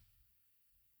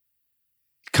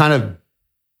kind of,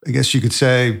 I guess you could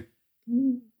say,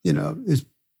 what's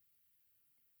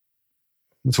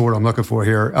the word I'm looking for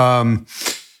here?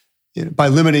 By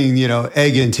limiting,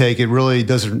 egg intake, it really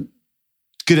isn't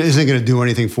going to do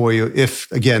anything for you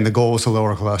if, again, the goal is to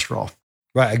lower cholesterol.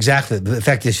 Right, exactly. In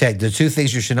fact, the two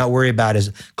things you should not worry about is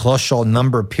cholesterol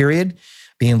number, period,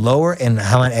 being lower, and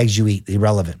how many eggs you eat,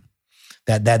 irrelevant.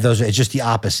 It's just the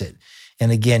opposite.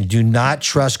 And again, do not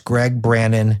trust Greg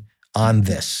Brannon on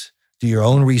this. Do your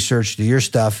own research, do your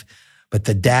stuff, but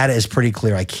the data is pretty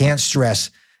clear. I can't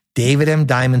stress David M.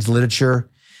 Diamond's literature,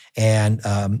 and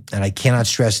I cannot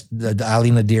stress the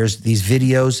Eileen Nadir's, these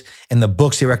videos and the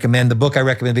books they recommend. The book I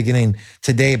recommend beginning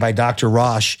today by Dr.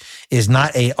 Rosh it's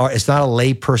not a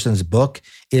layperson's book.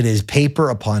 It is paper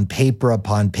upon paper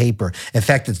upon paper. In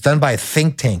fact, it's done by a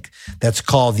think tank that's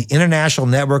called the International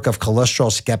Network of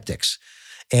Cholesterol Skeptics.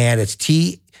 And it's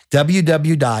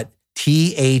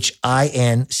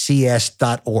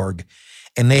www.thincs.org.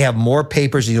 And they have more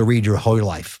papers than you'll read your whole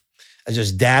life. It's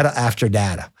just data after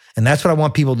data. And that's what I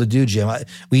want people to do, Jim.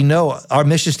 We know our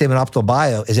mission statement at Optimal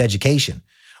Bio is education.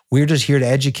 We're just here to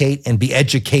educate and be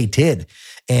educated.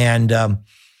 And back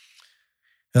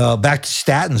to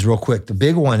statins real quick. The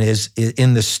big one is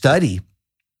in the study,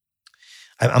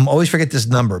 I'm always forget this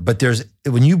number, but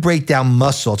when you break down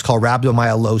muscle, it's called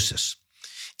rhabdomyolysis.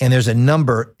 And there's a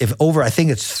number, I think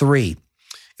it's 3.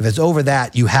 If it's over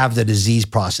that, you have the disease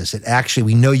process.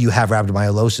 We know you have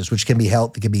rhabdomyolysis, which can be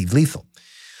lethal.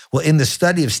 Well, in the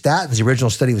study of statins, the original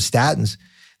study of statins,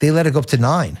 they let it go up to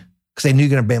 9 because they knew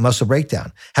you're going to muscle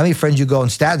breakdown. How many friends you go on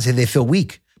statins say they feel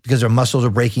weak because their muscles are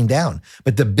breaking down?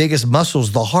 But the biggest muscle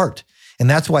is the heart. And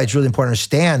that's why it's really important to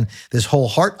understand this whole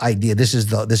heart idea. This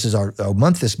is our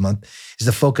month this month, is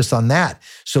to focus on that.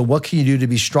 So what can you do to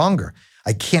be stronger?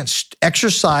 I can't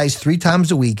exercise 3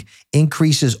 times a week,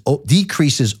 decreases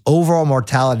overall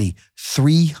mortality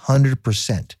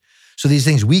 300%. So these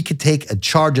things we could take a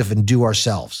charge of and do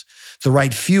ourselves. The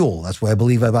right fuel, that's what I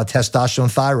believe about testosterone,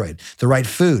 thyroid. The right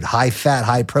food, high fat,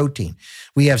 high protein.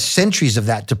 We have centuries of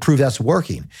that to prove that's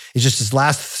working. It's just this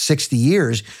last 60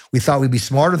 years, we thought we'd be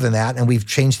smarter than that, and we've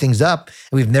changed things up,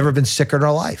 and we've never been sicker in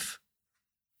our life.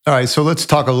 All right, so let's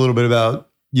talk a little bit about,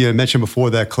 you mentioned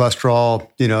before that cholesterol,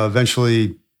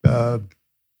 eventually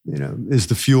is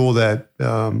the fuel that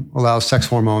allows sex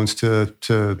hormones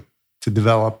to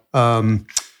develop.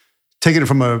 Taking it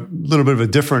from a little bit of a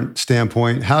different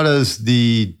standpoint, how does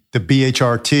the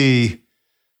BHRT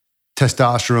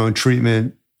testosterone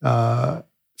treatment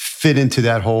fit into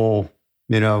that whole,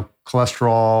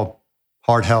 cholesterol,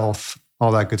 heart health,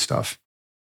 all that good stuff?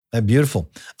 Beautiful.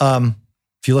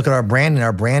 If you look at our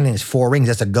branding is 4 rings.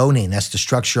 That's a gonane. That's the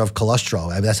structure of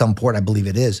cholesterol. That's how important I believe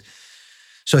it is.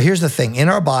 So here's the thing. In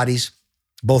our bodies,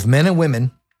 both men and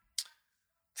women,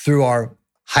 through our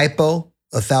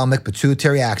hypothalamic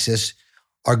pituitary axis,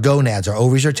 our gonads, our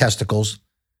ovaries or testicles,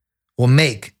 will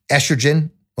make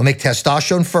estrogen, will make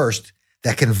testosterone first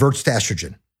that converts to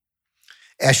estrogen.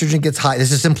 Estrogen gets high.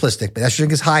 This is simplistic, but estrogen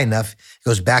gets high enough, it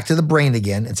goes back to the brain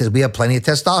again and says, we have plenty of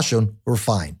testosterone, we're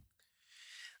fine.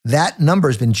 That number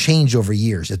has been changed over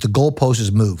years. If the goalpost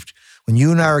has moved. When you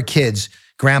and I were kids,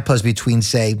 grandpa's between,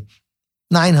 say,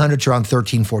 900 to around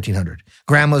 1,300, 1,400.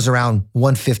 Grandma's around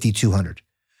 150, 200.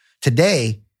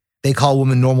 Today, they call a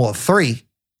woman normal at 3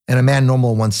 and a man normal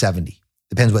at 170.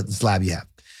 Depends what lab you have.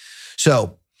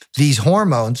 So these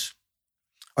hormones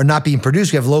are not being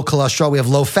produced. We have low cholesterol, we have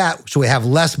low fat, so we have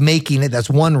less making it. That's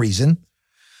one reason.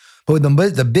 But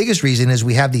the biggest reason is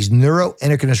we have these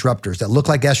neuroendocrine disruptors that look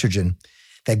like estrogen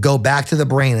that go back to the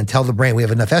brain and tell the brain we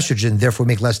have enough estrogen, therefore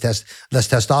make less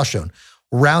testosterone.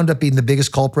 Roundup being the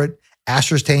biggest culprit,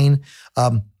 aspartame,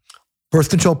 birth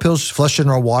control pills flushed in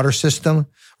our water system,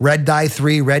 Red Dye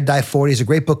 3, Red Dye 40 is a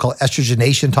great book called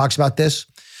Estrogenation, talks about this.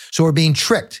 So we're being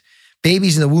tricked.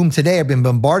 Babies in the womb today have been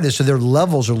bombarded, so their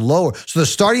levels are lower. So the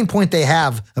starting point they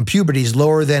have in puberty is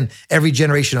lower than every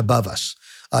generation above us.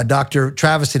 Dr.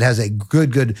 Travison has a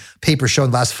good paper showing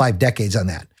the last 5 decades on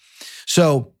that.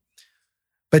 So,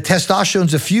 but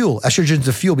testosterone's a fuel, estrogen's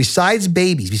a fuel. Besides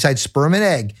babies, besides sperm and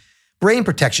egg, brain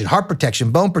protection, heart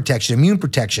protection, bone protection, immune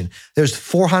protection, there's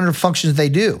 400 functions they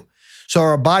do. So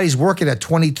our body's working at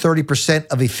 20, 30%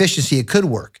 of efficiency it could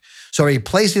work. So we're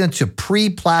replacing it to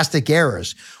pre-plastic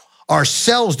errors. Our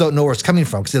cells don't know where it's coming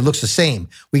from because it looks the same.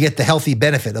 We get the healthy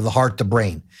benefit of the heart to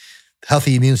brain,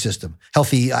 healthy immune system,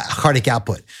 healthy cardiac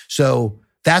output. So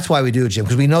that's why we do it, Jim,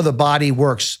 because we know the body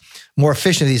works more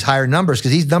efficient at these higher numbers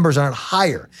because these numbers aren't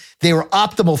higher. They were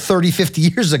optimal 30, 50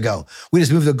 years ago. We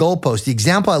just moved the goalpost. The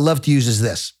example I love to use is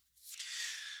this.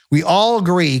 We all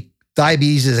agree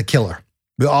diabetes is a killer.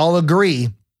 We all agree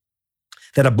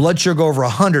that a blood sugar over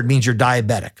 100 means you're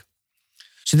diabetic.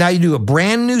 So now you do a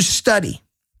brand new study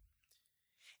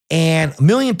and 1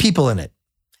 million people in it,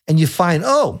 and you find,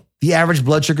 the average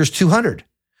blood sugar is 200.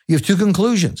 You have 2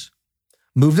 conclusions.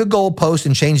 Move the goalpost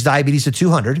and change diabetes to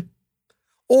 200,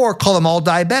 or call them all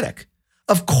diabetic.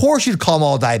 Of course you'd call them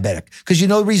all diabetic because you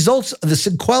know the results of the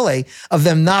sequelae of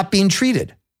them not being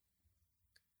treated.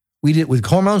 We did with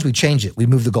hormones, we changed it. We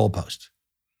moved the goalpost.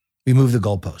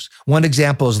 One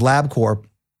example is LabCorp.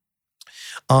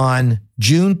 On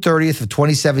June 30th of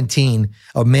 2017,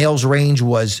 a male's range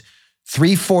was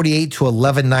 348 to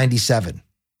 1197.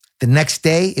 The next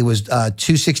day, it was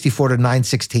 264 to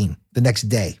 916, the next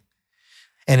day.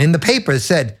 And in the paper, it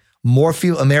said, more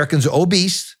Americans are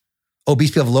obese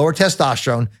people have lower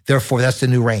testosterone, therefore that's the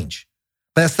new range.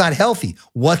 But that's not healthy.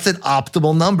 What's an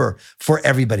optimal number for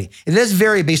everybody? It does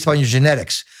vary based upon your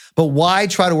genetics, but why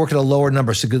try to work at a lower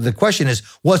number? So the question is,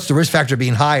 what's the risk factor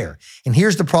being higher? And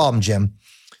here's the problem, Jim.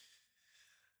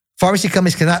 Pharmacy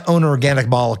companies cannot own an organic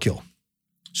molecule.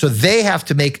 So they have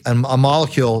to make a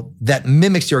molecule that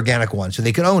mimics the organic one so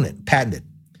they can own it, patent it.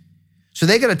 So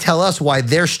they got to tell us why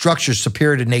their structure is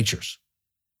superior to nature's.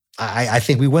 I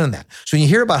think we win on that. So when you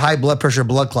hear about high blood pressure,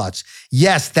 blood clots,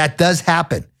 yes, that does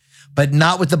happen, but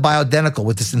not with the bioidentical,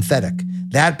 with the synthetic.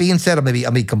 That being said,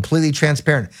 I'll be completely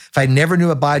transparent. If I never knew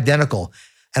about bioidentical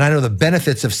and I know the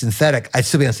benefits of synthetic, I'd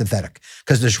still be on synthetic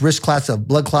because there's risk clots of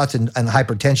blood clots and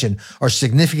hypertension are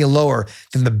significantly lower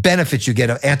than the benefits you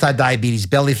get of anti-diabetes,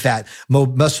 belly fat,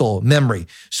 muscle, memory.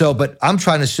 So, but I'm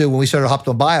trying to sue when we started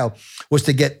Optimal Bio was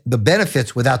to get the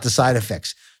benefits without the side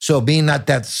effects. So being not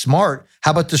that smart,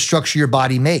 how about the structure your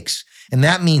body makes? And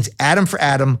that means atom for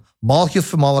atom, molecule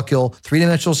for molecule,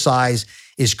 3-dimensional size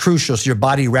is crucial so your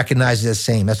body recognizes it as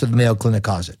same. That's what the Mayo Clinic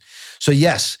calls it. So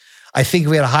yes, I think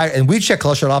we had a higher, and we check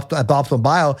cholesterol at Optimal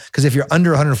Bio because if you're under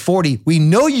 140, we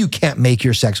know you can't make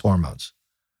your sex hormones.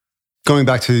 Going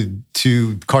back to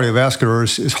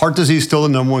cardiovascular, is heart disease still the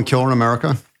number 1 killer in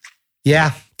America?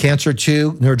 Yeah, cancer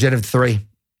 2, neurodegenerative 3.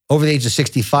 Over the age of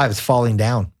 65, it's falling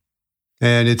down.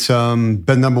 And it's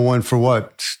been number 1 for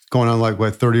what? Going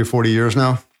on 30 or 40 years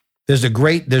now? There's a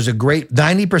great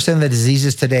 90% of the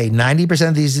diseases today, 90%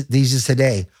 of these diseases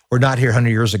today were not here 100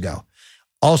 years ago.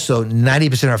 Also,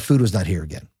 90% of our food was not here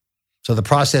again. So the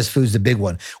processed food's the big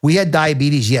one. We had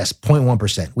diabetes, yes,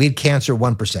 0.1%. We had cancer,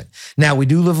 1%. Now, we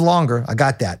do live longer. I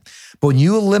got that. But when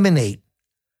you eliminate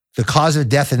the cause of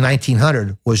death in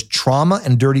 1900 was trauma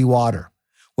and dirty water.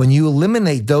 When you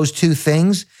eliminate those two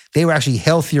things, they were actually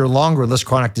healthier longer, less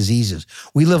chronic diseases.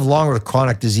 We live longer with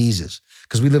chronic diseases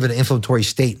because we live in an inflammatory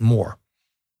state more.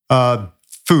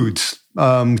 Foods.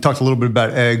 We talked a little bit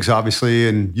about eggs, obviously,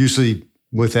 and usually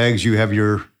with eggs, you have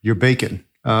your bacon.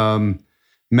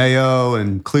 Mayo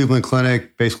and Cleveland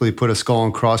Clinic basically put a skull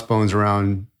and crossbones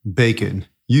around bacon.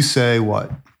 You say what?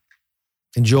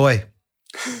 Enjoy.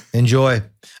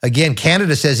 Again,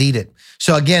 Canada says eat it.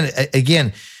 So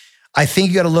again, I think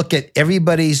you got to look at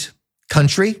everybody's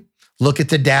country, look at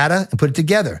the data and put it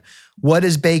together. What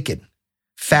is bacon?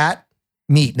 Fat,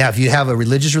 meat. Now, if you have a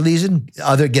religious reason,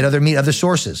 get other meat, other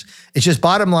sources. It's just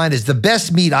bottom line is the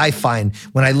best meat I find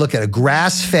when I look at a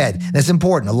grass-fed, and it's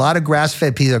important. A lot of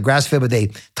grass-fed pieces are grass-fed, but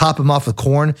they top them off with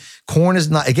corn. Corn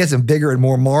is not, it gets them bigger and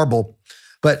more marble,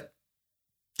 but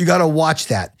you got to watch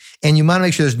that. And you want to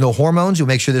make sure there's no hormones. You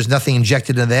make sure there's nothing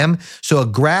injected into them. So a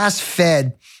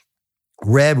grass-fed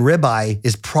ribeye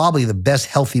is probably the best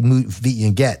healthy meat you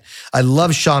can get. I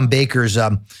love Sean Baker's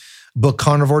book,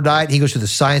 Carnivore Diet. He goes through the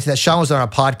science of that. Sean was on our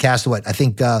podcast,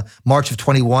 March of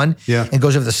 21, and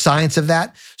goes over the science of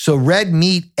that. So red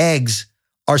meat, eggs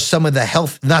are some of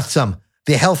the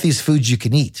the healthiest foods you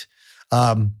can eat.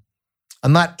 I'm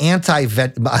not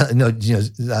anti-vet,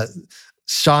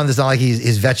 Sean does not like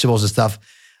his vegetables and stuff.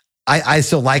 I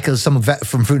still like some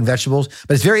from fruit and vegetables,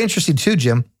 but it's very interesting too,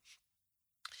 Jim.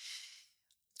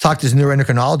 Talked to this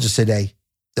neuroendocrinologist today.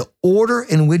 The order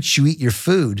in which you eat your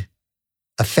food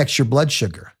affects your blood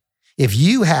sugar. If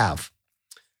you have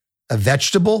a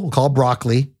vegetable, we'll call it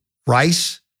broccoli,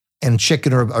 rice, and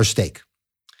chicken or steak,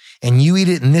 and you eat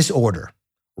it in this order,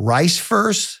 rice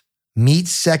first, meat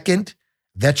second,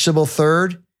 vegetable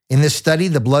third, in this study,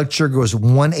 the blood sugar was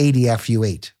 180 after you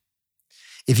ate.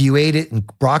 If you ate it in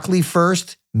broccoli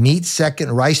first, meat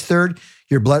second, rice third,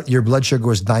 your blood sugar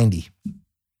was 90.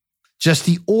 Just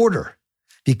the order,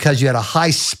 because you had a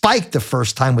high spike the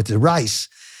first time with the rice.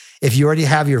 If you already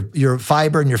have your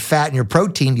fiber and your fat and your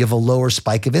protein, you have a lower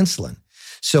spike of insulin.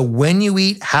 So when you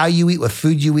eat, how you eat, what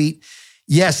food you eat,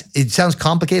 yes, it sounds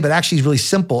complicated, but actually it's really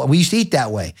simple. And we used to eat that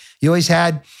way. You always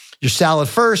had your salad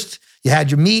first, you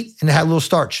had your meat, and it had a little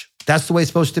starch. That's the way it's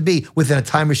supposed to be within a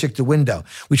time-restricted window.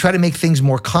 We try to make things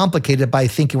more complicated by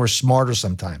thinking we're smarter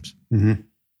sometimes. Mm-hmm.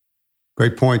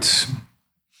 Great points.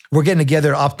 We're getting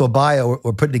together at Optimal Bio.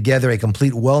 We're putting together a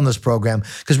complete wellness program.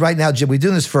 Because right now, Jim, we're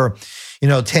doing this for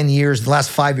 10 years. The last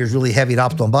 5 years really heavy at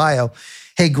Optimal Bio.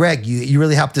 Hey, Greg, you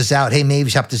really helped us out. Hey,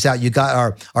 Mavis helped us out. You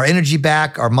got our energy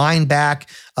back, our mind back.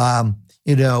 Now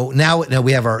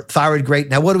we have our thyroid great.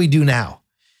 Now, what do we do now?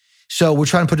 So we're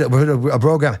trying to put a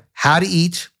program, how to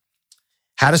eat,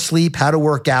 how to sleep, how to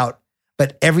work out,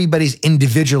 but everybody's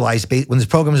individualized. When this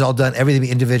program is all done, everything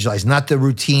be individualized, not the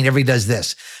routine, everybody does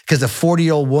this. Because a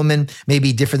 40-year-old woman may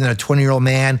be different than a 20-year-old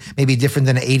man, may be different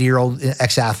than an 80-year-old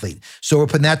ex-athlete. So we're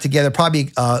putting that together.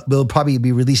 We'll probably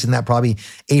be releasing that probably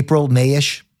April,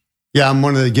 May-ish. Yeah, I'm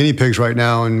one of the guinea pigs right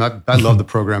now, and I love the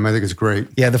program. I think it's great.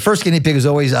 Yeah, the first guinea pig is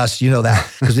always us. You know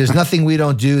that, because there's nothing we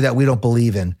don't do that we don't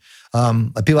believe in.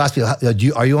 People ask me,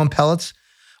 are you on pellets?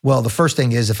 Well, the first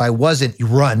thing is, if I wasn't, you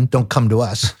run, don't come to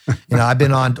us. I've been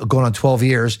going on 12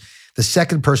 years. The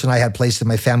second person I had placed in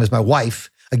my family is my wife.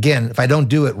 Again, if I don't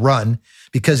do it, run.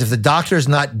 Because if the doctors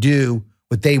not do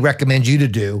what they recommend you to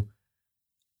do,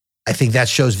 I think that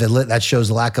shows the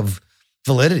lack of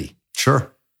validity.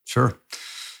 Sure.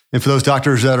 And for those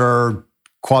doctors that are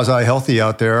quasi-healthy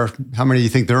out there, how many do you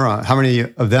think they're on? How many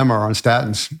of them are on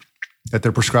statins that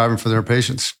they're prescribing for their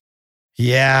patients?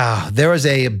 Yeah, there was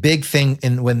a big thing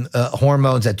when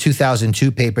hormones, that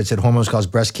 2002 paper, it said hormones cause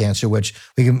breast cancer, which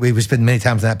we've spent many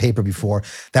times in that paper before.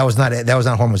 That was not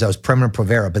hormones, that was Premarin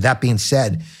Provera. But that being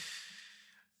said,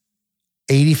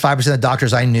 85% of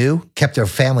doctors I knew kept their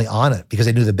family on it because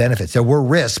they knew the benefits. There were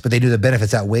risks, but they knew the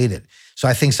benefits outweighed it. So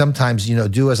I think sometimes,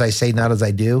 do as I say, not as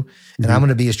I do. And I'm going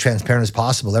to be as transparent as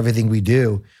possible. Everything we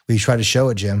do, we try to show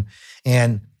it, Jim.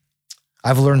 And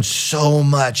I've learned so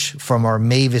much from our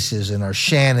Mavises and our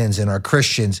Shannons and our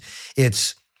Christians. You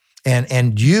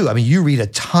read a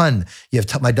ton. You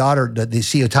have my daughter, the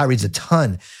CEO Ty, reads a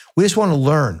ton. We just want to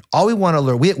learn. All we want to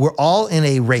learn, we're all in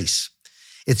a race.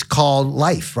 It's called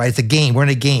life, right? It's a game. We're in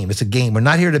a game. It's a game. We're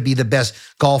not here to be the best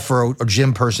golfer or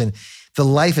gym person. The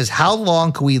life is, how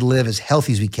long can we live as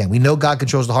healthy as we can? We know God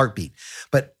controls the heartbeat,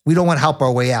 but we don't want to help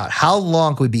our way out. How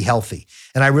long can we be healthy?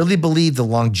 And I really believe the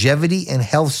longevity and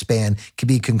health span can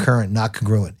be concurrent, not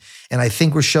congruent. And I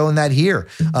think we're showing that here.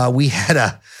 We had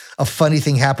a a funny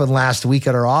thing happened last week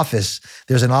at our office.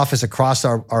 There's an office across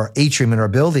our atrium in our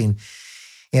building.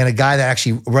 And a guy that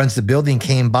actually runs the building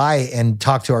came by and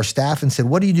talked to our staff and said,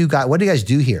 what do you guys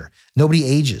do here? Nobody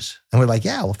ages. And we're like,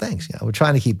 yeah, well, thanks. We're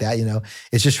trying to keep that,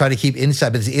 it's just trying to keep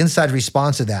inside, but it's the inside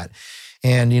response to that.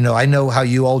 And, I know how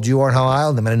old you are and how old I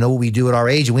am. And I know what we do at our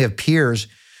age. And we have peers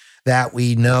that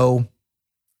we know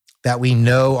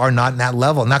are not in that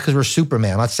level. Not because we're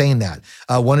Superman. I'm not saying that.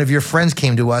 One of your friends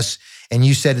came to us and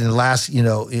you said in the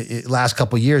last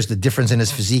couple of years, the difference in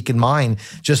his physique and mine,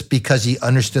 just because he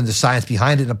understood the science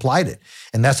behind it and applied it.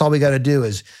 And that's all we got to do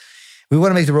is we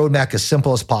want to make the roadmap as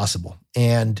simple as possible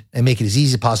and make it as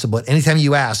easy as possible. And anytime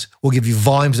you ask, we'll give you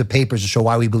volumes of papers to show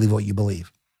why we believe what you believe.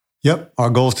 Yep. Our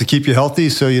goal is to keep you healthy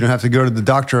so you don't have to go to the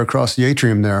doctor across the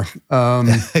atrium there.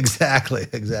 Exactly.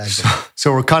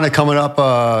 So we're kind of coming up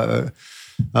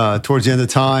towards the end of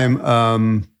time.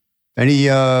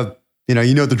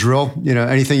 The drill,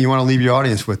 anything you want to leave your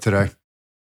audience with today?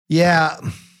 Yeah.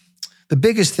 The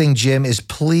biggest thing, Jim, is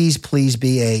please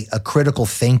be a critical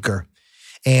thinker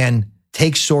and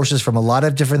take sources from a lot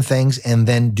of different things and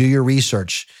then do your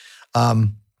research.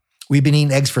 We've been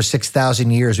eating eggs for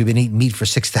 6,000 years. We've been eating meat for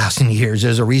 6,000 years.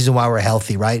 There's a reason why we're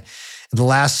healthy, right? In the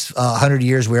last 100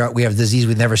 years, we have disease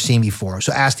we've never seen before.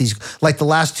 So ask these, like the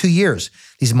last 2 years,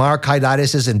 these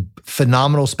myocarditis and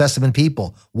phenomenal specimen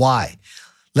people. Why?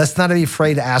 Let's not be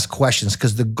afraid to ask questions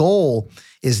because the goal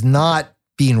is not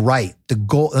being right. The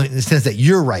goal, in the sense that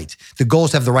you're right, the goal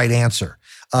is to have the right answer.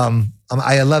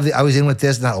 I was in with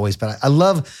this, not always, but I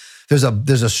love,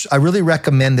 I really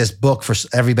recommend this book for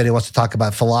everybody who wants to talk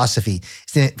about philosophy.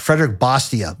 It's Frederick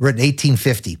Bastiat, written in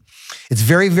 1850. It's a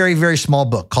very, very, very small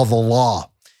book called The Law.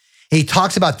 He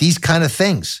talks about these kind of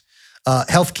things,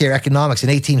 healthcare, economics in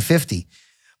 1850.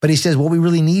 But he says, what we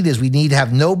really need is we need to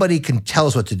have nobody can tell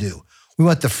us what to do. We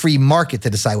want the free market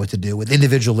to decide what to do with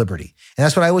individual liberty. And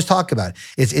that's what I always talk about.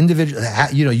 It's individual,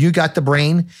 you got the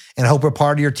brain, and I hope we're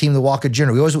part of your team to walk a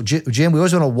journey. Jim, we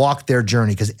always want to walk their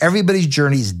journey because everybody's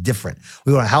journey is different.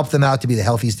 We want to help them out to be the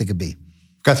healthiest they could be.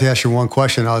 Got to ask you one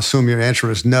question. I'll assume your answer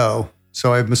is no.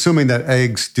 So I'm assuming that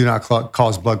eggs do not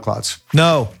cause blood clots.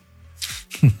 No.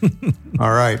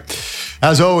 All right.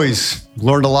 As always,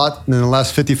 learned a lot in the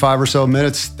last 55 or so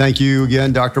minutes. Thank you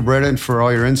again, Dr. Brennan, for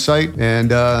all your insight.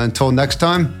 And until next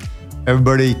time,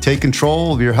 everybody take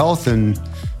control of your health and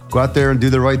go out there and do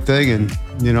the right thing and,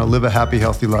 live a happy,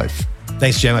 healthy life.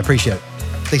 Thanks, Jim. I appreciate it.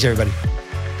 Thanks, everybody.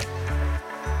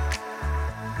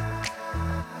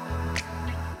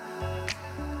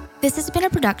 This has been a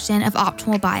production of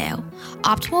Optimal Bio.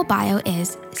 Optimal Bio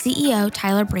is CEO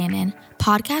Tyler Brannon,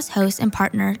 podcast host and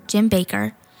partner Jim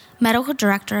Baker, medical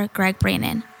director Greg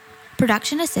Brannon,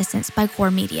 production assistance by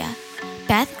Core Media,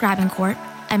 Beth Grabencourt,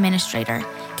 administrator,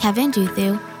 Kevin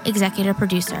Duthu, executive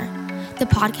producer. The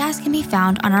podcast can be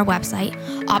found on our website,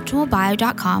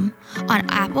 optimalbio.com, on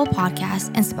Apple Podcasts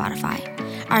and Spotify.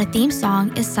 Our theme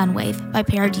song is Sunwave by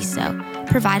Paradiso,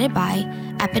 provided by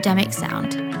Epidemic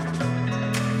Sound.